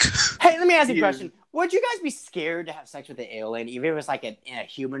cake. Hey, let me ask you a question. Would you guys be scared to have sex with an alien, even if it was like a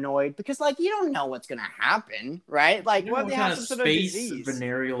humanoid? Because like you don't know what's gonna happen, right? Like what if they have some sort of disease?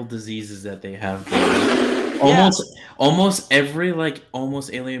 Venereal diseases that they have. Almost every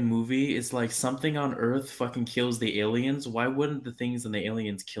almost alien movie is like something on Earth fucking kills the aliens. Why wouldn't the things and the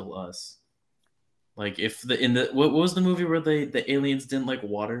aliens kill us? Like if what was the movie where the aliens didn't like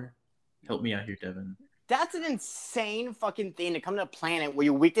water? Help me out here, Devin. That's an insane fucking thing to come to a planet where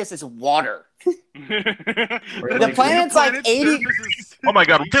your weakness is water. The planet's like 80. Oh my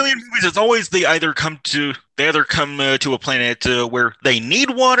god! With alien movies, it's always they either come to a planet where they need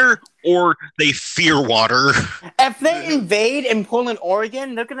water or they fear water. If they invade in Portland,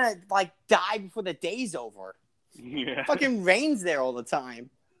 Oregon, they're gonna like die before the day's over. Yeah. Fucking rains there all the time.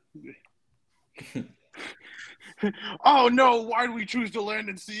 Oh no! Why do we choose to land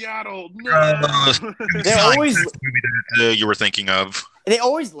in Seattle? No. They always movie that you were thinking of. They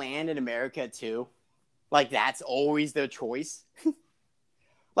always land in America too. Like that's always their choice.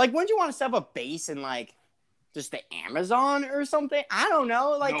 Like, wouldn't you want to set up a base in like just the Amazon or something? I don't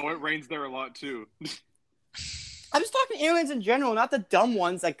know. Like, no, it rains there a lot too. I'm just talking aliens in general, not the dumb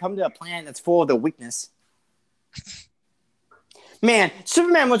ones that come to a planet that's full of their weakness. Man,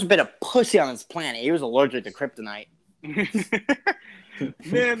 Superman was a bit of pussy on this planet. He was allergic to kryptonite. Man,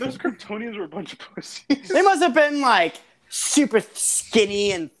 those Kryptonians were a bunch of pussies. They must have been like super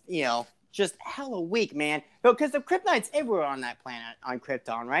skinny and just hella weak, man. Because the kryptonite's everywhere on that planet, on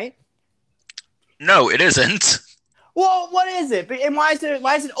Krypton, right? No, it isn't. Well, what is it? And why is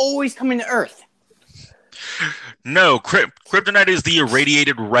it always coming to Earth? No, kryptonite is the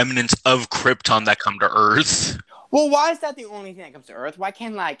irradiated remnants of Krypton that come to Earth. Well, why is that the only thing that comes to Earth? Why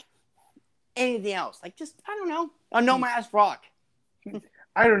can't, like, anything else? Like, just, I don't know, a no-ass rock.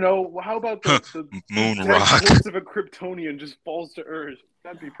 I don't know. How about the moon rock rock of a Kryptonian just falls to Earth?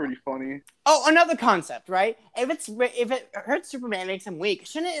 That'd be pretty funny. Oh, another concept, right? If it hurts Superman, makes him weak,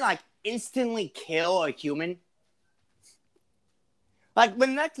 shouldn't it, like, instantly kill a human? Like,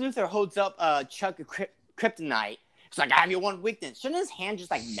 when Lex Luthor holds up a chunk of kryptonite, it's like, I have your one weakness. Shouldn't his hand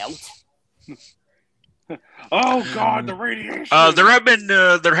just, like, melt? Oh God, the radiation.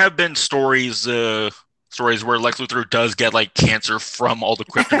 There have been stories where Lex Luthor does get like cancer from all the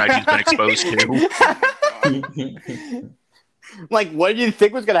kryptonite he's been exposed to. Like, what do you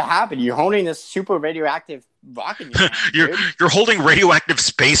think was gonna happen? You're holding this super radioactive rock in your hand. You're holding radioactive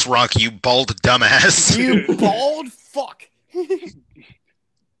space rock, you bald dumbass. You bald fuck.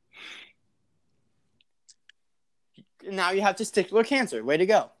 Now you have testicular cancer. Way to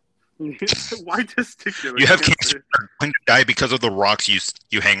go. Why testicular? You have cancer. You're going to die because of the rocks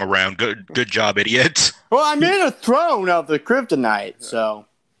you hang around. Good job, idiot. Well, I'm in a throne of the kryptonite, so.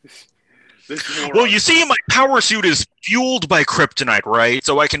 Well, you see, my power suit is fueled by kryptonite, right?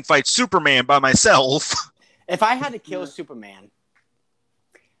 So I can fight Superman by myself. If I had to kill Superman,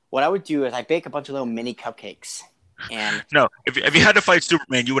 what I would do is I bake a bunch of little mini cupcakes. And no, if you had to fight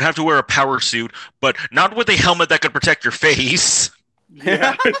Superman, you would have to wear a power suit, but not with a helmet that could protect your face.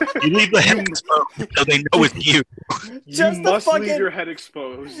 Yeah. You leave the head exposed so they know it's you. You must leave your head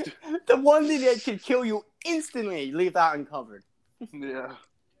exposed. The one thing that could kill you instantly, leave that uncovered. Yeah.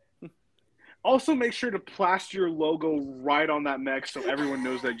 Also, make sure to plaster your logo right on that mech so everyone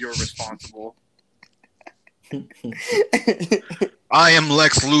knows that you're responsible. I am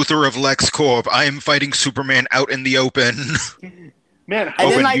Lex Luthor of LexCorp. I am fighting Superman out in the open. Man, how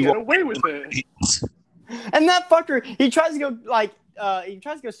did you get away with it? And that fucker, he tries to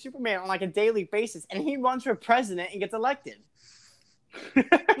go Superman on like a daily basis, and he runs for president and gets elected.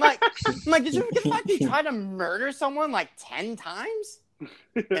 like, did you forget the fact he tried to murder someone like 10 times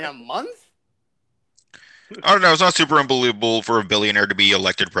in a month? I don't know. It's not super unbelievable for a billionaire to be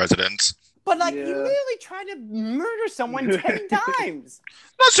elected president. But like, he literally tried to murder someone 10 times.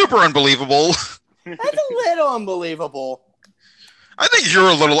 Not super unbelievable. That's a little unbelievable. I think you're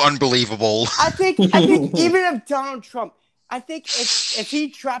a little unbelievable. I think even if Donald Trump, I think if he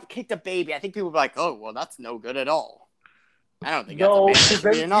drop kicked a baby, I think people would be like, oh, well, that's no good at all. I don't think that's a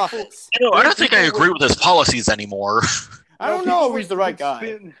man in office. I don't think I agree with his policies anymore. I don't know if he's the right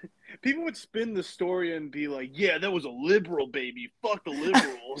guy. People would spin the story and be like, yeah, that was a liberal baby. Fuck the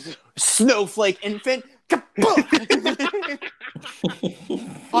liberals. Snowflake infant. Oh,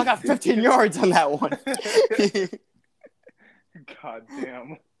 God, got 15 yards on that one. God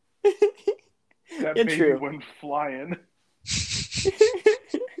damn. That It's baby true. went flying.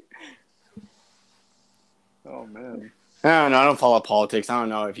 Oh, man. I don't know. I don't follow politics. I don't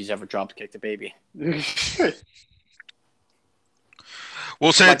know if he's ever dropped kicked a baby. We'll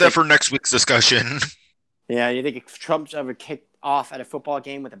save that for next week's discussion. Yeah, you think if Trump's ever kicked off at a football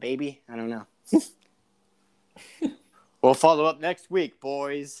game with a baby? I don't know. We'll follow up next week,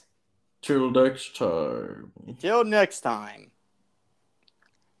 boys. Till next time. Till next time.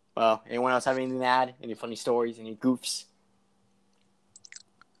 Well, anyone else have anything to add? Any funny stories? Any goofs?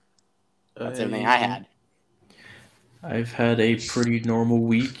 That's everything I had. I've had a pretty normal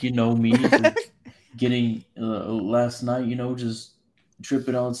week, you know me. Getting last night, just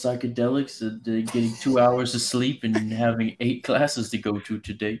tripping on psychedelics and getting 2 hours of sleep and having 8 classes to go to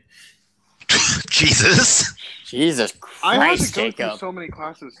today. Jesus Christ, I had to go Jacob. through so many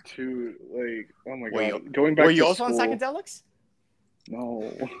classes too. Like, oh my Were god, going back. Were you to also school. on psychedelics?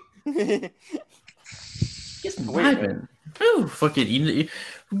 No. Just vibing. Ooh, fucking.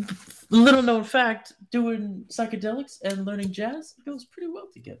 Little known fact: doing psychedelics and learning jazz goes pretty well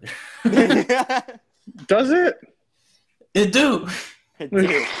together. Does it? It do.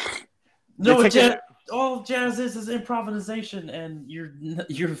 Dude. No, all jazz is improvisation, and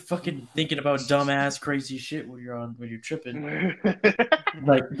you're fucking thinking about dumbass crazy shit when you're tripping.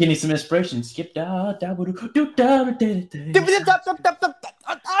 Like getting some inspiration. Skip da da da da da da.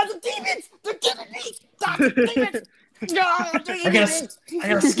 The demons! They're killing me! Stop the demons! No, I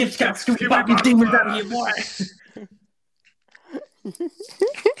gotta skip pop these demons out of here, boy.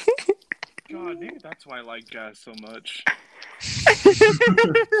 God, maybe that's why I like jazz so much.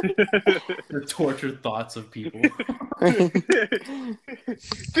 The tortured thoughts of people.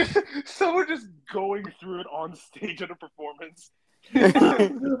 Someone just going through it on stage at a performance.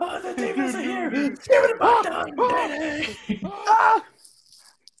 Oh, the demons are here! Give it back down, daddy!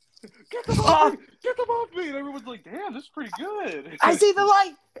 Get them off me! Get them off me! And everyone's like, damn, this is pretty good. I see the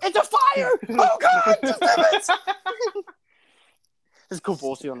light! It's a fire! Oh god! The demons! It's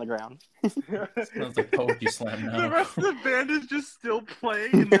convulsing on the ground. Sounds like poetry slam now. The rest of the band is just still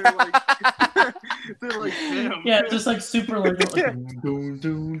playing, and they're like, damn. Yeah, just like super like doom doom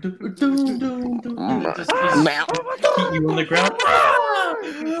doom doom doom doom. Just keep you on the ground.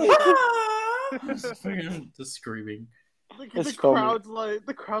 Just screaming.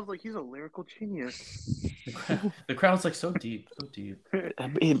 The crowd's like, he's a lyrical genius. The crowd's like so deep.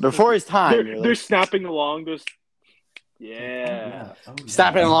 Before his time. They're snapping along. Yeah.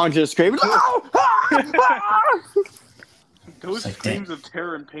 Snapping along to the scream. Those screams of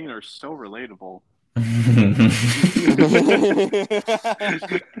terror and pain are so relatable.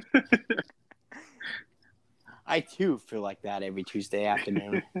 I too feel like that every Tuesday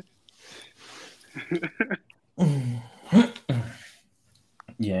afternoon.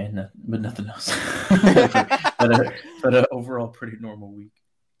 Yeah, but nothing else. but overall, pretty normal week.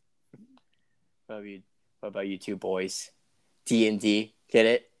 What about you two boys? D&D, get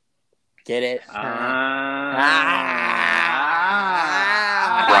it? Right.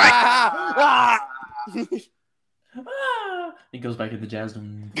 He goes back in the jazz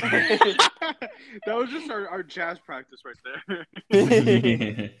room. That was just our jazz practice right there.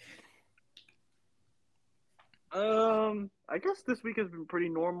 I guess this week has been pretty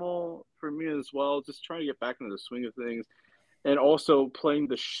normal for me as well. Just trying to get back into the swing of things. And also playing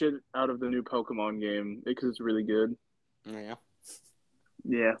the shit out of the new Pokemon game because it's really good. Yeah.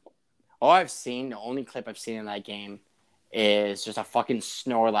 The only clip I've seen in that game is just a fucking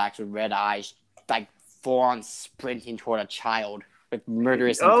Snorlax with red eyes, like full on sprinting toward a child with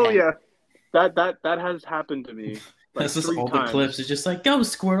murderous intent. Oh yeah, that has happened to me. Like That's just all times. the clips. It's just like, go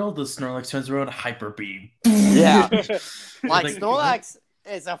Squirtle. The Snorlax turns around, hyper beam. Yeah, like Snorlax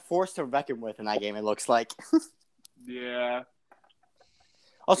is a force to reckon with in that game. It looks like. Yeah.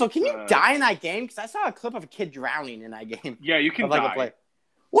 Also, can you die in that game? Because I saw a clip of a kid drowning in that game. Yeah, you can die.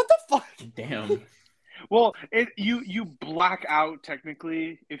 What the fuck? Damn. Well, you black out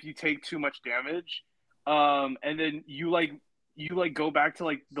technically if you take too much damage, and then you go back to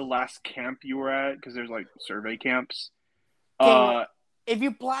like the last camp you were at because there's like survey camps. If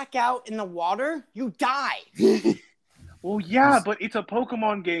you black out in the water, you die. Well, yeah, but it's a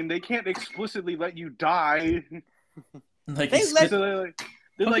Pokemon game. They can't explicitly let you die. Like they're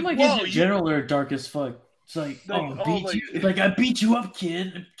like, Pokemon games in general are dark as fuck. It's like, I beat you up,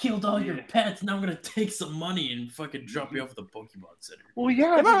 kid. I killed all your pets. Now I'm gonna take some money and fucking drop you off at the Pokemon Center. Well,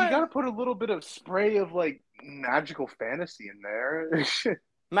 yeah, but you gotta put a little bit of spray of like magical fantasy in there.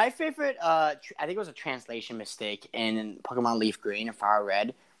 My favorite, I think it was a translation mistake in Pokemon Leaf Green and Fire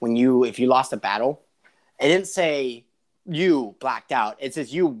Red. If you lost a battle, it didn't say you blacked out. It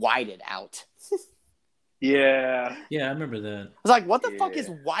says you whited out. Yeah. Yeah, I remember that. I was like, what the fuck is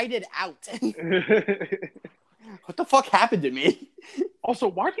whited out? What the fuck happened to me? Also,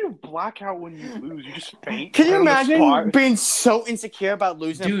 why do you black out when you lose? You just faint. Can you right on the imagine spot? being so insecure about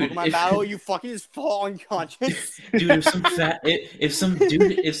losing a Dude, Pokemon battle, you fucking just fall unconscious? Dude,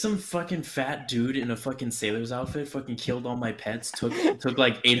 if some fucking fat dude in a fucking sailor's outfit fucking killed all my pets, took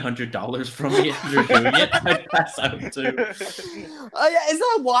like $800 from me after doing it, I'd pass out too. Yeah, is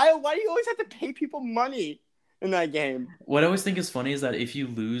that wild? Why do you always have to pay people money in that game? What I always think is funny is that if you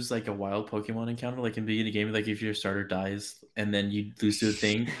lose like a wild Pokemon encounter, like in the beginning of the game, like if your starter dies and then you lose to a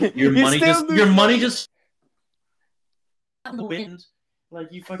thing, your money just in the wind.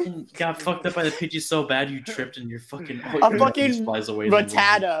 Like you fucking got fucked up by the Pidgey so bad you tripped and your fucking flies away.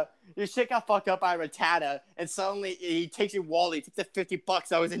 Rattata. Your shit got fucked up by Rattata, and suddenly he takes your wallet. He takes the $50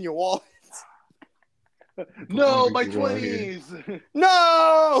 that was in your wallet. No, my 20s.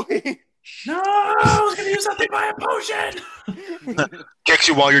 No. No, I was gonna use something by a potion. Kicks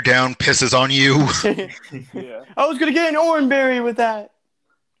you while you're down, pisses on you. Yeah. I was gonna get an Oranberry with that.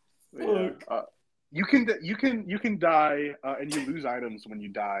 Yeah. You can die, and you lose items when you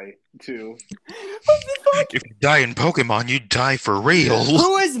die too. What the fuck? If you die in Pokemon, you die for real.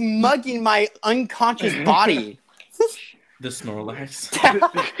 Who is mugging my unconscious body? The Snorlax.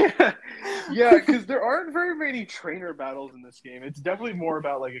 Yeah, because there aren't very many trainer battles in this game. It's definitely more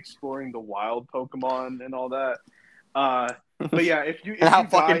about like exploring the wild Pokemon and all that. But yeah, if you die,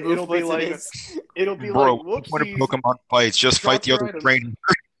 it'll be like whoopsies. When a Pokemon fights, just fight the other trainer.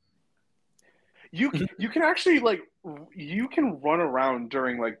 You can actually you can run around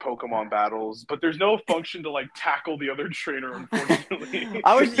during like Pokemon battles, but there's no function to like tackle the other trainer. Unfortunately,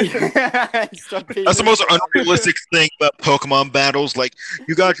 That's the most unrealistic thing about Pokemon battles. Like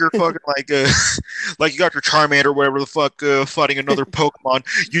you got your fucking like you got your Charmander or whatever the fuck fighting another Pokemon.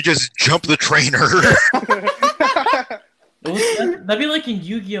 You just jump the trainer. That'd be like in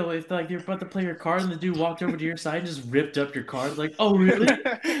Yu-Gi-Oh! If like you're about to play your card and the dude walked over to your side and just ripped up your card. Like, oh really?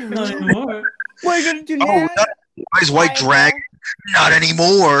 Not anymore. What are you gonna do now? Eyes White Dragon. Not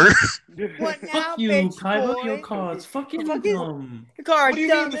anymore. What now, Fuck you, Kaiba. Your cards. Fucking dumb. Your card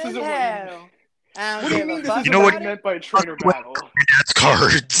dumb this as isn't hell. What do you mean this is You know what meant by a trainer battle? That's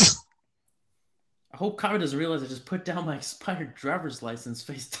cards. I hope Kaiba doesn't realize I just put down my expired driver's license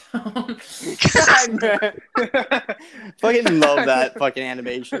face down. Fucking love that fucking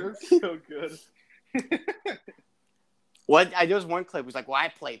animation. It's so good. There was one clip. It was like, well, I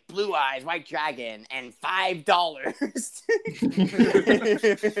play Blue Eyes White Dragon and $5.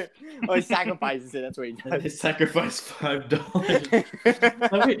 Oh, he sacrifices it. That's what he does. He sacrificed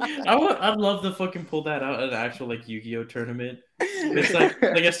 $5. I'd love to fucking pull that out at an actual like Yu-Gi-Oh tournament. It's like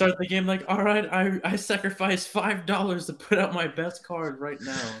I start the game like, all right, I sacrificed $5 to put out my best card right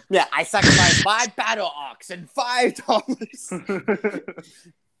now. Yeah, I sacrificed 5 Battle Ox and $5.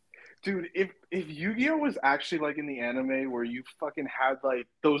 Dude, if Yu-Gi-Oh was actually like in the anime where you fucking had like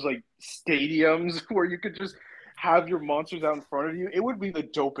those like stadiums where you could just have your monsters out in front of you, it would be the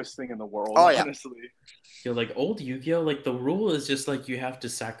dopest thing in the world, honestly. Yo, like old Yu-Gi-Oh, like the rule is just like you have to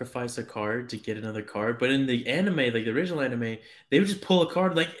sacrifice a card to get another card. But in the anime, like the original anime, they would just pull a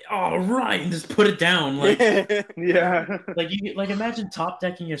card like, all right, and just put it down. Like yeah. Like imagine top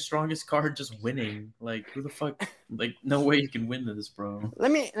decking your strongest card just winning. Like who the fuck, like no way you can win this, bro. Let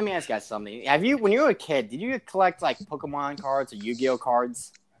me ask you guys something. When you were a kid, did you collect like Pokemon cards or Yu-Gi-Oh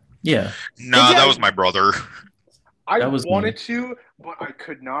cards? Yeah. No, that was my brother. I wanted to, but I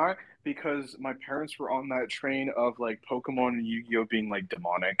could not because my parents were on that train of like Pokemon and Yu-Gi-Oh being like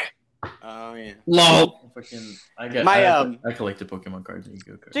demonic. Oh yeah. Lol. I collected Pokemon cards and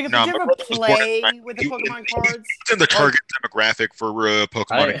Yu-Gi-Oh cards. Jacob, did you ever play with the Pokemon cards? It's in the target demographic for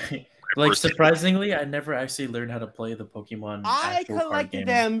Pokemon. Like surprisingly, I never actually learned how to play the Pokemon. I collected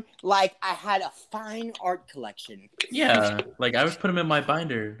them like I had a fine art collection. Yeah, like I would put them in my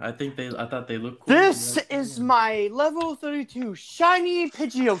binder. I thought they looked cool. This is my level 32 shiny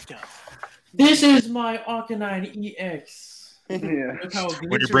Pidgeotto. This is my Arcanine EX. Yeah.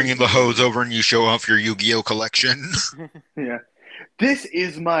 When you're bringing the hose over and you show off your Yu-Gi-Oh collection. Yeah. This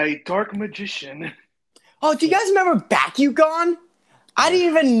is my Dark Magician. Oh, do you guys remember Bakugan? I didn't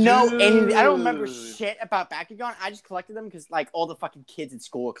even know anything. I don't remember shit about Bakugan. I just collected them because like all the fucking kids in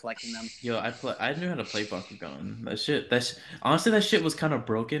school were collecting them. Yo, I knew how to play Bakugan. Honestly, that shit was kind of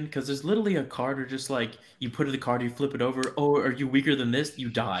broken because there's literally a card where just like you put in the card, you flip it over. Oh, are you weaker than this? You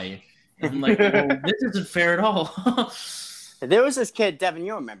die. And I'm like, oh, this isn't fair at all. There was this kid, Devin,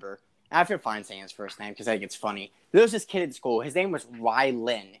 you remember. I have to find saying his first name because I think it's funny. There was this kid in school. His name was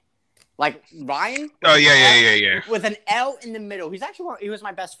Rylan. Like, Ryan? Oh, yeah. With an L in the middle. He was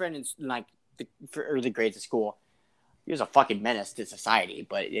my best friend in, like, for early grades of school. He was a fucking menace to society,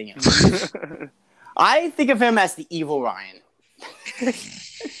 but, you know. I think of him as the evil Ryan.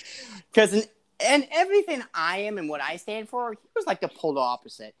 Because in everything I am and what I stand for, he was like the polar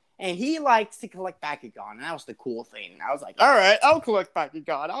opposite. And he likes to collect Bakugan, and that was the cool thing. I was like, all right, I'll collect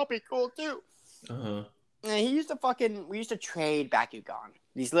Bakugan. I'll be cool, too. Uh-huh. And we used to trade Bakugan.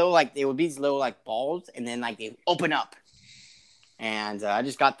 They would be these little, like, balls, and then, like, they open up. And I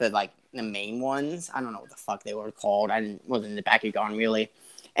just got the main ones. I don't know what the fuck they were called. Wasn't the Bakugan, really.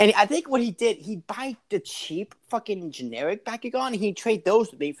 And I think what he did, he'd buy the cheap fucking generic Bakugan, and he'd trade those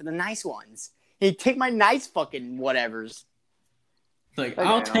with me for the nice ones. He'd take my nice fucking whatevers. Like,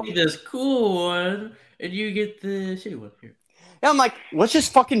 I'll take this cool one, and you get the shitty one here. Yeah, I'm like, what's this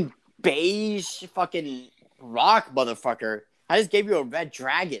fucking beige fucking rock, motherfucker? I just gave you a red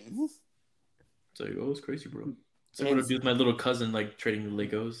dragon. It's like, oh, it's crazy, bro. So what I do with my little cousin, like, trading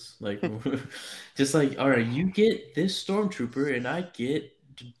Legos. Like, just like, all right, you get this Stormtrooper, and I get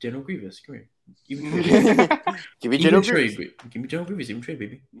General Grievous. Come here. Give me General Grievous. Give me General Grievous. Even trade,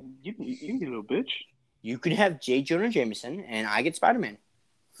 baby. You can get a little bitch. You can have J. Jonah Jameson, and I get Spider-Man.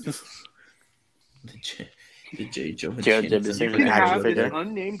 The J. Jonah Jameson. You can have an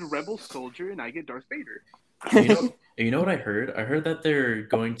unnamed rebel soldier, and I get Darth Vader. You know what I heard? I heard that they're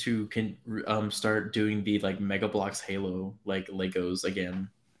going to start doing the like Mega Bloks Halo like Legos again.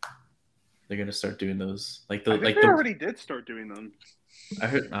 They're gonna start doing those. They already did start doing them. I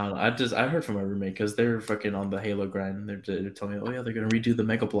heard. I heard from my roommate because they're fucking on the Halo grind. They're telling me, oh yeah, they're gonna redo the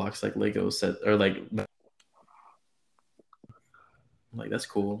Mega Bloks like Lego set or like. I'm like, that's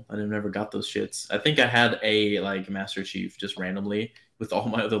cool. I never got those shits. I think I had a like Master Chief just randomly with all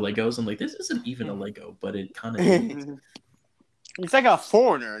my other Legos. I'm like, this isn't even a Lego, but it kind of is. It's like a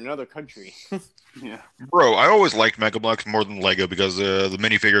foreigner in another country. Yeah. Bro, I always liked Mega Bloks more than Lego because the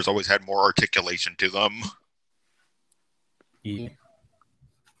minifigures always had more articulation to them. Yeah.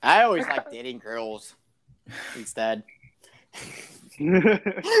 I always liked dating girls instead.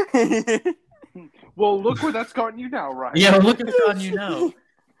 Well, look where that's gotten you now, Ryan. Yeah, look at it on you now.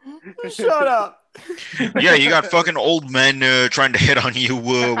 Shut up. Yeah, you got fucking old men trying to hit on you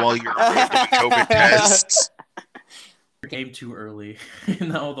while you're doing COVID tests. Came too early.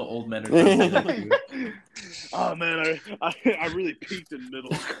 Now all the old men are trying to hit you. Oh man, I really peaked in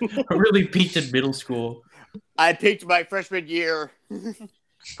middle school. I really peaked in middle school. I peaked my freshman year.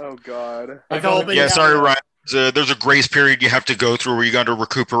 Oh god. Yeah, sorry, Ryan. There's a grace period you have to go through where you got to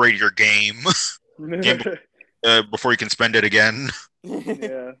recuperate your game before you can spend it again.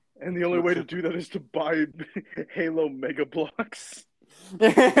 Yeah, and the only way to do that is to buy Halo Mega Bloks.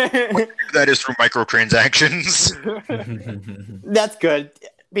 That is through microtransactions. That's good.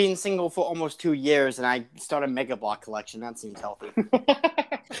 Being single for almost 2 years and I start a Mega Block collection, that seems healthy.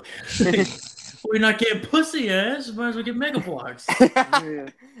 We're not getting pussy ass, might as well get Mega Bloks. Yeah.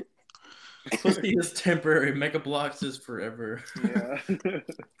 Pussy is temporary, Mega Bloks is forever. Yeah.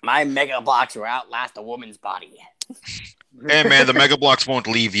 My Mega Blocks will outlast a woman's body. Hey man, the Mega Bloks won't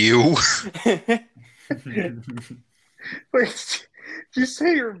leave you. Wait, did you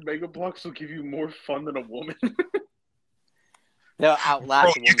say your Mega Bloks will give you more fun than a woman? They'll outlast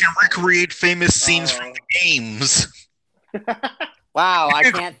Bro, a woman's you can body. recreate famous scenes from the games. Wow, I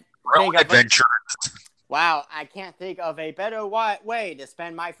can't think of Adventures. Wow, I can't think of a better way to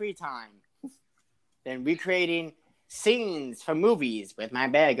spend my free time than recreating scenes from movies with my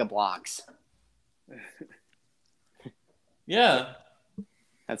Mega Blocks. Yeah.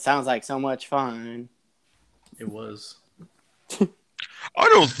 That sounds like so much fun. It was. I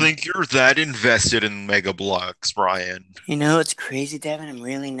don't think you're that invested in Mega Bloks, Brian. You know, it's crazy, Devin. I'm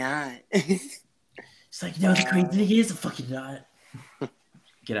really not. It's like, you know, the crazy thing is a fucking not.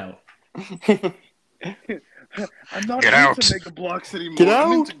 Get out. I'm not Get into out. Mega Bloks anymore. Get I'm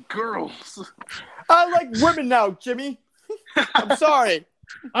out. into girls. I like women now, Jimmy. I'm sorry.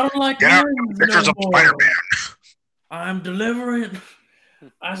 I don't like Get out. men's Pictures no of more. Spider-Man. I'm delivering.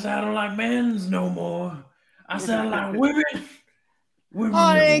 I said I don't like men's no more. I said I like women. Women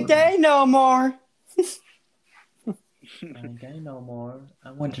I ain't gay no more. I ain't gay no more.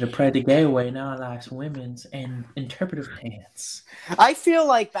 I wanted to pray the gay way. Now I like women's and interpretive pants. I feel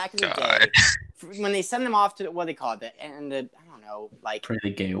like back in the God. day, when they send them off to what they call it, and I don't know, like Pray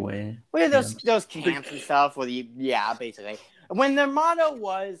the gay way. what are those camps and stuff? Yeah, basically. When their motto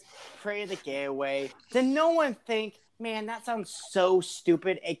was "Pray the gay away," then no one think, man, that sounds so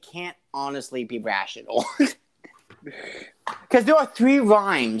stupid. It can't honestly be rational. Because there are 3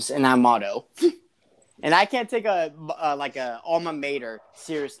 rhymes in that motto. And I can't take a alma mater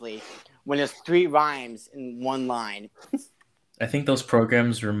seriously when there's 3 rhymes in one line. I think those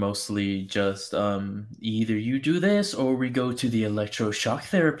programs were mostly just either you do this or we go to the electroshock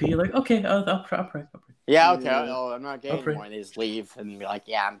therapy. Like, okay, I'll pray. Yeah, okay. Oh, I'm not gay anymore. And they just leave and be like,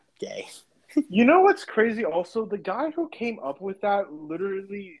 yeah, I'm gay. You know what's crazy? Also, the guy who came up with that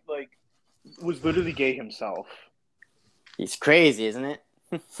literally was literally gay himself. He's crazy, isn't it?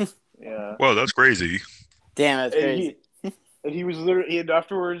 Yeah. Well, that's crazy. Damn, that's crazy. And he was literally, and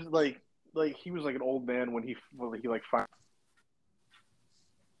afterwards, like he was like an old man when he finally.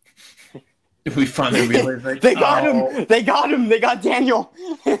 We finally realized, like, they got him. They got him. They got Daniel.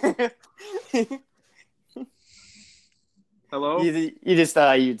 Hello. You just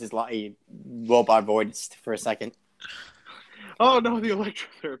robot voiced for a second. Oh no, the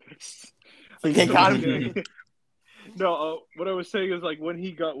electrotherapist. They got him. No, what I was saying is like when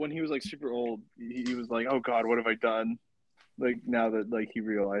he was like super old, he was like, "Oh God, what have I done?" Like now that like he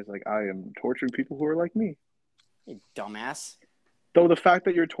realized like I am torturing people who are like me. You dumbass. Though the fact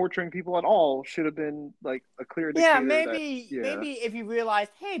that you're torturing people at all should have been like a clear indicator. Yeah, maybe if you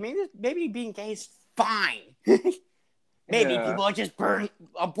realized, hey, maybe being gay is fine. Maybe people are just born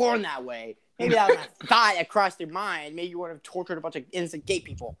that way. Maybe that was a thought that crossed their mind. Maybe you would have tortured a bunch of innocent gay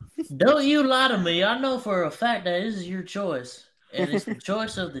people. Don't you lie to me. I know for a fact that this is your choice. And it's the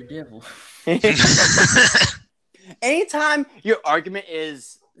choice of the devil. Anytime your argument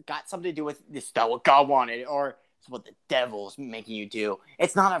is got something to do with this, that what God wanted, or it's what the devil's making you do,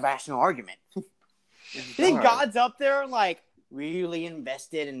 it's not a rational argument. You think God's up there like really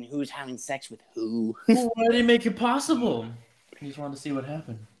invested in who's having sex with who? Well, why did he make it possible? He just wanted to see what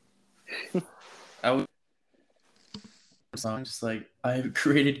happened. I'm just like, I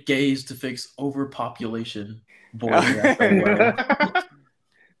created gays to fix overpopulation. Boy, that went well.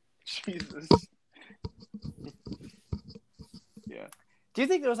 Jesus. Yeah. Do you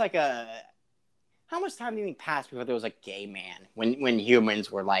think there was like how much time do you think passed before there was a gay man when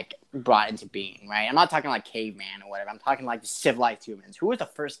humans were like brought into being, right? I'm not talking like caveman or whatever. I'm talking like civilized humans. Who was the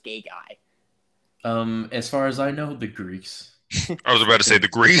first gay guy? As far as I know, the Greeks. I was about to say the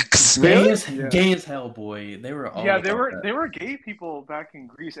Greeks. Gay as hell, boy. They were all they were gay people back in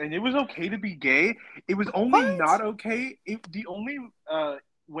Greece, and it was okay to be gay. It was only not okay. The only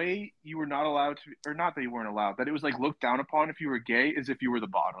way you were not allowed to, or not that you weren't allowed, that it was like looked down upon if you were gay, is if you were the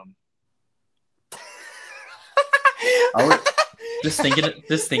bottom. Just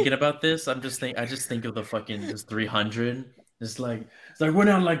thinking about this, I just think of the fucking just 300. It's like we're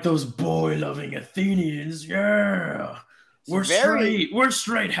not like those boy-loving Athenians. Yeah. We're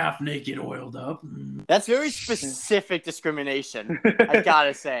straight, half naked, oiled up. That's very specific discrimination, I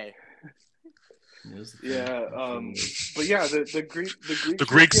gotta say. Yeah, but yeah, the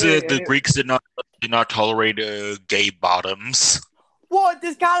Greeks did not tolerate gay bottoms. Well,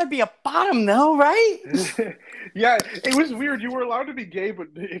 there's got to be a bottom, though, right? Yeah, it was weird. You were allowed to be gay, but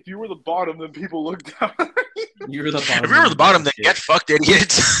if you were the bottom, then people looked down. You were the bottom. If you were the bottom, then get fucked,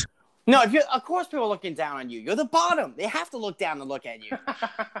 idiot. No, of course people are looking down on you. You're the bottom. They have to look down and look at you.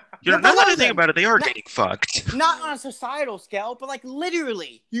 Now that I think about it, they are getting fucked. Not on a societal scale, but like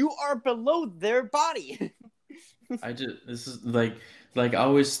literally, you are below their body. This is like I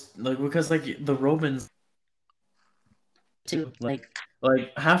always like, because like the Romans too, like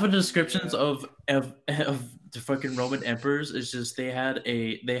half of the descriptions of the fucking Roman emperors is just they had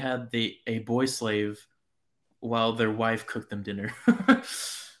a boy slave while their wife cooked them dinner.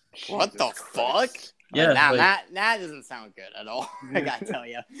 What the fuck? Yeah, now that doesn't sound good at all. I gotta tell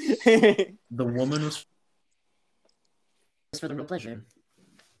you. The woman was for the real pleasure.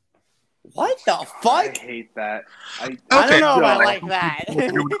 What the fuck? I hate that. I don't know if I like that.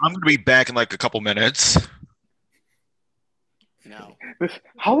 I'm gonna be back in like a couple minutes. No.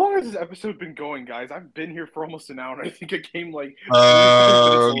 How long has this episode been going, guys? I've been here for almost an hour, and I think it came like.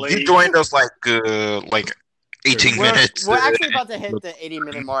 You joined us like 18 minutes. We're actually about to hit the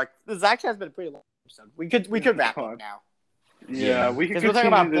 80-minute mark. This actually has been a pretty long episode. We could wrap up now. Yeah, we could. Because we're talking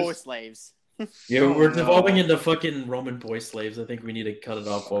about boy slaves. Yeah, we're devolving into fucking Roman boy slaves. I think we need to cut it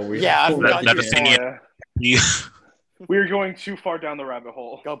off while we. Yeah, we're going too far down the rabbit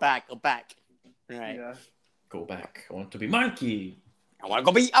hole. Go back. All right. Yeah. Go back. I want to be monkey. I want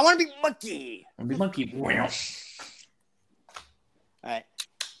to be monkey. I want to be monkey. All right.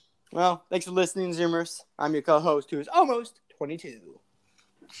 Well, thanks for listening, Zoomers. I'm your co-host, who is almost 22.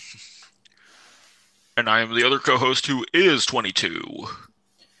 And I am the other co-host, who is 22.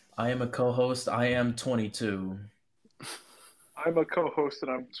 I am a co-host. I am 22. I'm a co-host,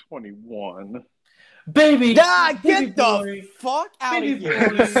 and I'm 21. Baby! Nah, baby get boy. the fuck out of Baby here,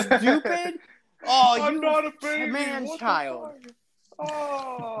 boy. you stupid! Oh, I'm you not a baby. man What the child. fuck?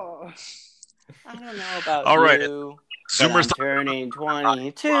 Oh. I don't know about All right. you, but Zoomer's I'm turning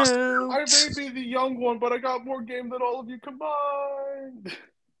 22. I may be the young one, but I got more game than all of you combined.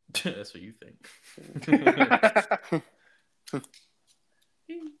 That's what you think.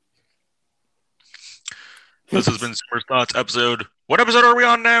 This has been Zoomer's Thoughts episode. What episode are we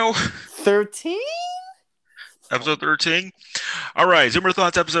on now? 13? Episode 13? All right, Zoomer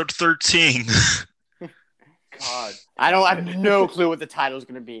Thoughts episode 13. God. I have no clue what the title is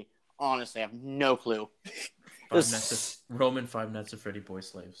going to be. Honestly, I have no clue. Roman Five Nights at Freddy Boy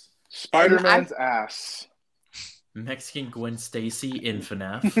Slaves. Spider-Man's ass. Mexican Gwen Stacy in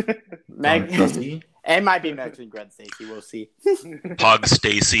FNAF. It might be Mexican Gwen Stacy. We'll see. Pog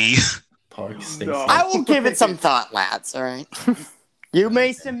Stacy. Pog Stacy. No. I will give it some thought, lads. All right. You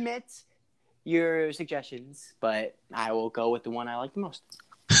may submit your suggestions, but I will go with the one I like the most.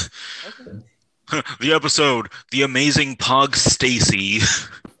 Okay. The episode, The Amazing Pog Stacy.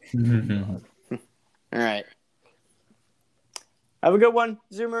 All right. Have a good one,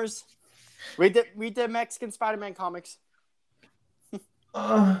 Zoomers. Read the Mexican Spider-Man comics.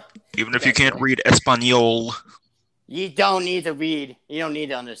 Even if you can't read Espanol. You don't need to read. You don't need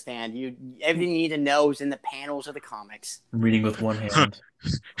to understand. Everything you need to know is in the panels of the comics. I'm reading with one hand.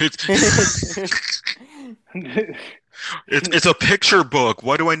 It's a picture book.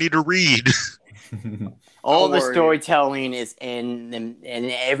 Why do I need to read? All Don't the worry. storytelling is in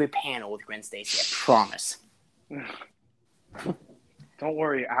every panel with Gwen Stacy. I promise. Don't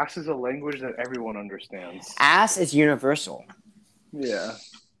worry, ass is a language that everyone understands. Ass is universal. Yeah.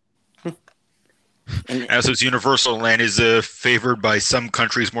 And As is universal land is favored by some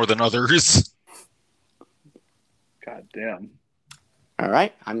countries more than others. God damn. all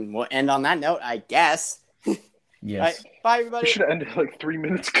right, we'll end on that note, I guess. Yes. All right, bye, We everybody. should have ended like 3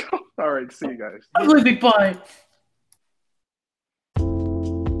 minutes ago. All right, see you guys. Ugly big boy.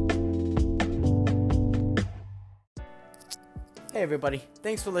 Hey everybody,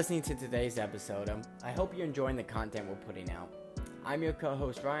 thanks for listening to today's episode. I hope you're enjoying the content we're putting out. I'm your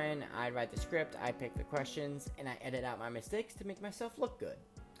co-host Ryan. I write the script, I pick the questions, and I edit out my mistakes to make myself look good.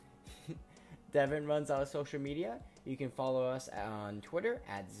 Devin runs our social media. You can follow us on Twitter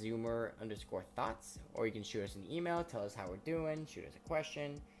at Zoomer_thoughts, or you can shoot us an email, tell us how we're doing, shoot us a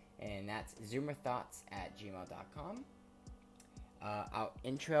question, and that's zoomerthoughts@gmail.com. Our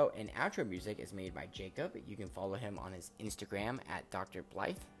intro and outro music is made by Jacob. You can follow him on his Instagram at Dr.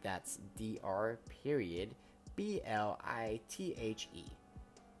 Blythe. That's Dr.Blithe.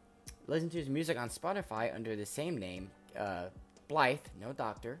 Listen to his music on Spotify under the same name, Blythe, no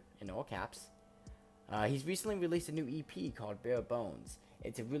doctor, in all caps. He's recently released a new EP called Bare Bones.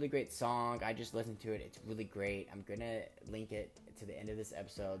 It's a really great song. I just listened to it. It's really great. I'm going to link it to the end of this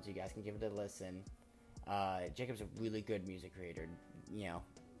episode so you guys can give it a listen. Jacob's a really good music creator,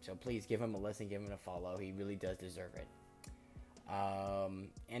 so please give him a listen, give him a follow. He really does deserve it.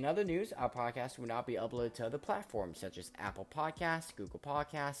 In other news, our podcast will now be uploaded to other platforms such as Apple Podcasts, Google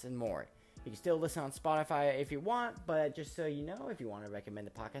Podcasts, and more. You can still listen on Spotify if you want, but just so you know, if you want to recommend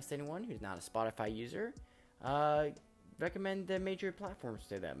the podcast to anyone who's not a Spotify user, recommend the major platforms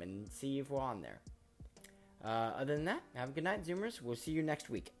to them and see if we're on there. Other than that, have a good night, Zoomers. We'll see you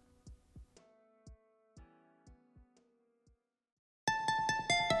next week.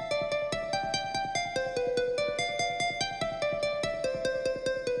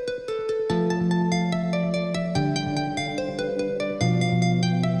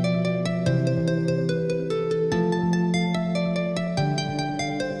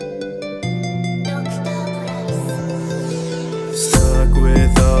 Stuck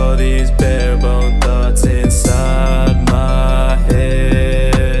with all these bare bone thoughts inside my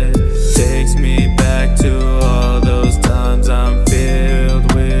head. Takes me back to all those times I'm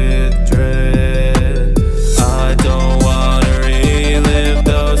filled with dread. I don't wanna relive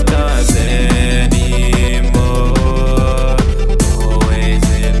those times anymore. Always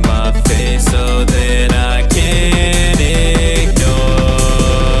in my face so that I can't ignore.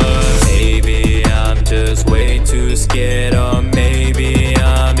 Maybe I'm just way too scared, or maybe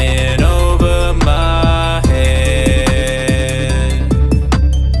I'm in over my head.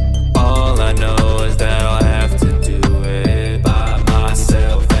 All I know is that I'll have to do it by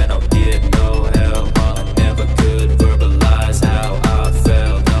myself, and I'll get no help. I never could verbalize how I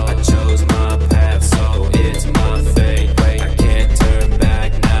felt. No, I chose my path, so it's my fate. Wait, I can't turn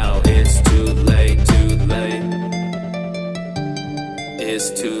back now. It's too late, too late. It's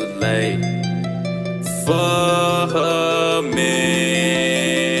too late for me.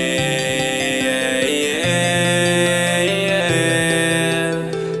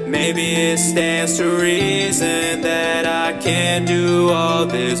 maybe it stands to reason that I can't do all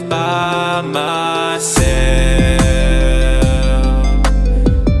this by myself.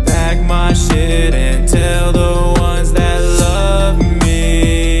 Pack my shit and tell the ones that love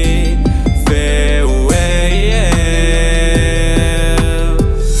me farewell.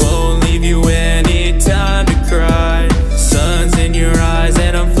 Won't leave you any time to cry. Sun's in your eyes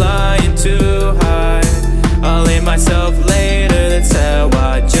and I'm flying too high. I'll lay myself later, that's how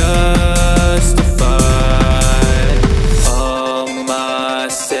I justify all my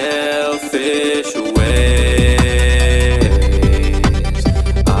selfish ways.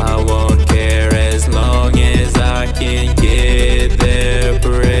 I won't care as long as I can get their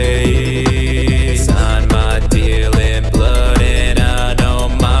praise. Sign my deal in blood and I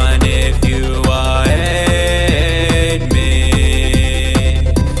don't mind if you are hate me.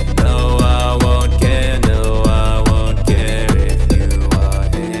 No, I won't care, no, I won't care if you are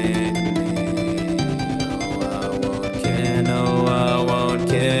hate me. No, I won't care, no, I won't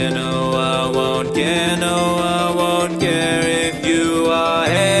care, no, I won't care, no, I won't care if you are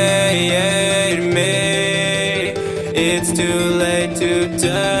hate me. It's too late to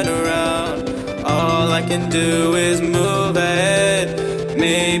turn around. All I can do is move ahead.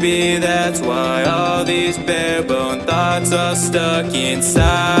 Maybe that's why all these bare bone thoughts are stuck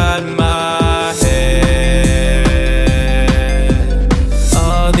inside my head.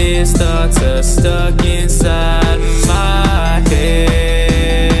 All these thoughts are stuck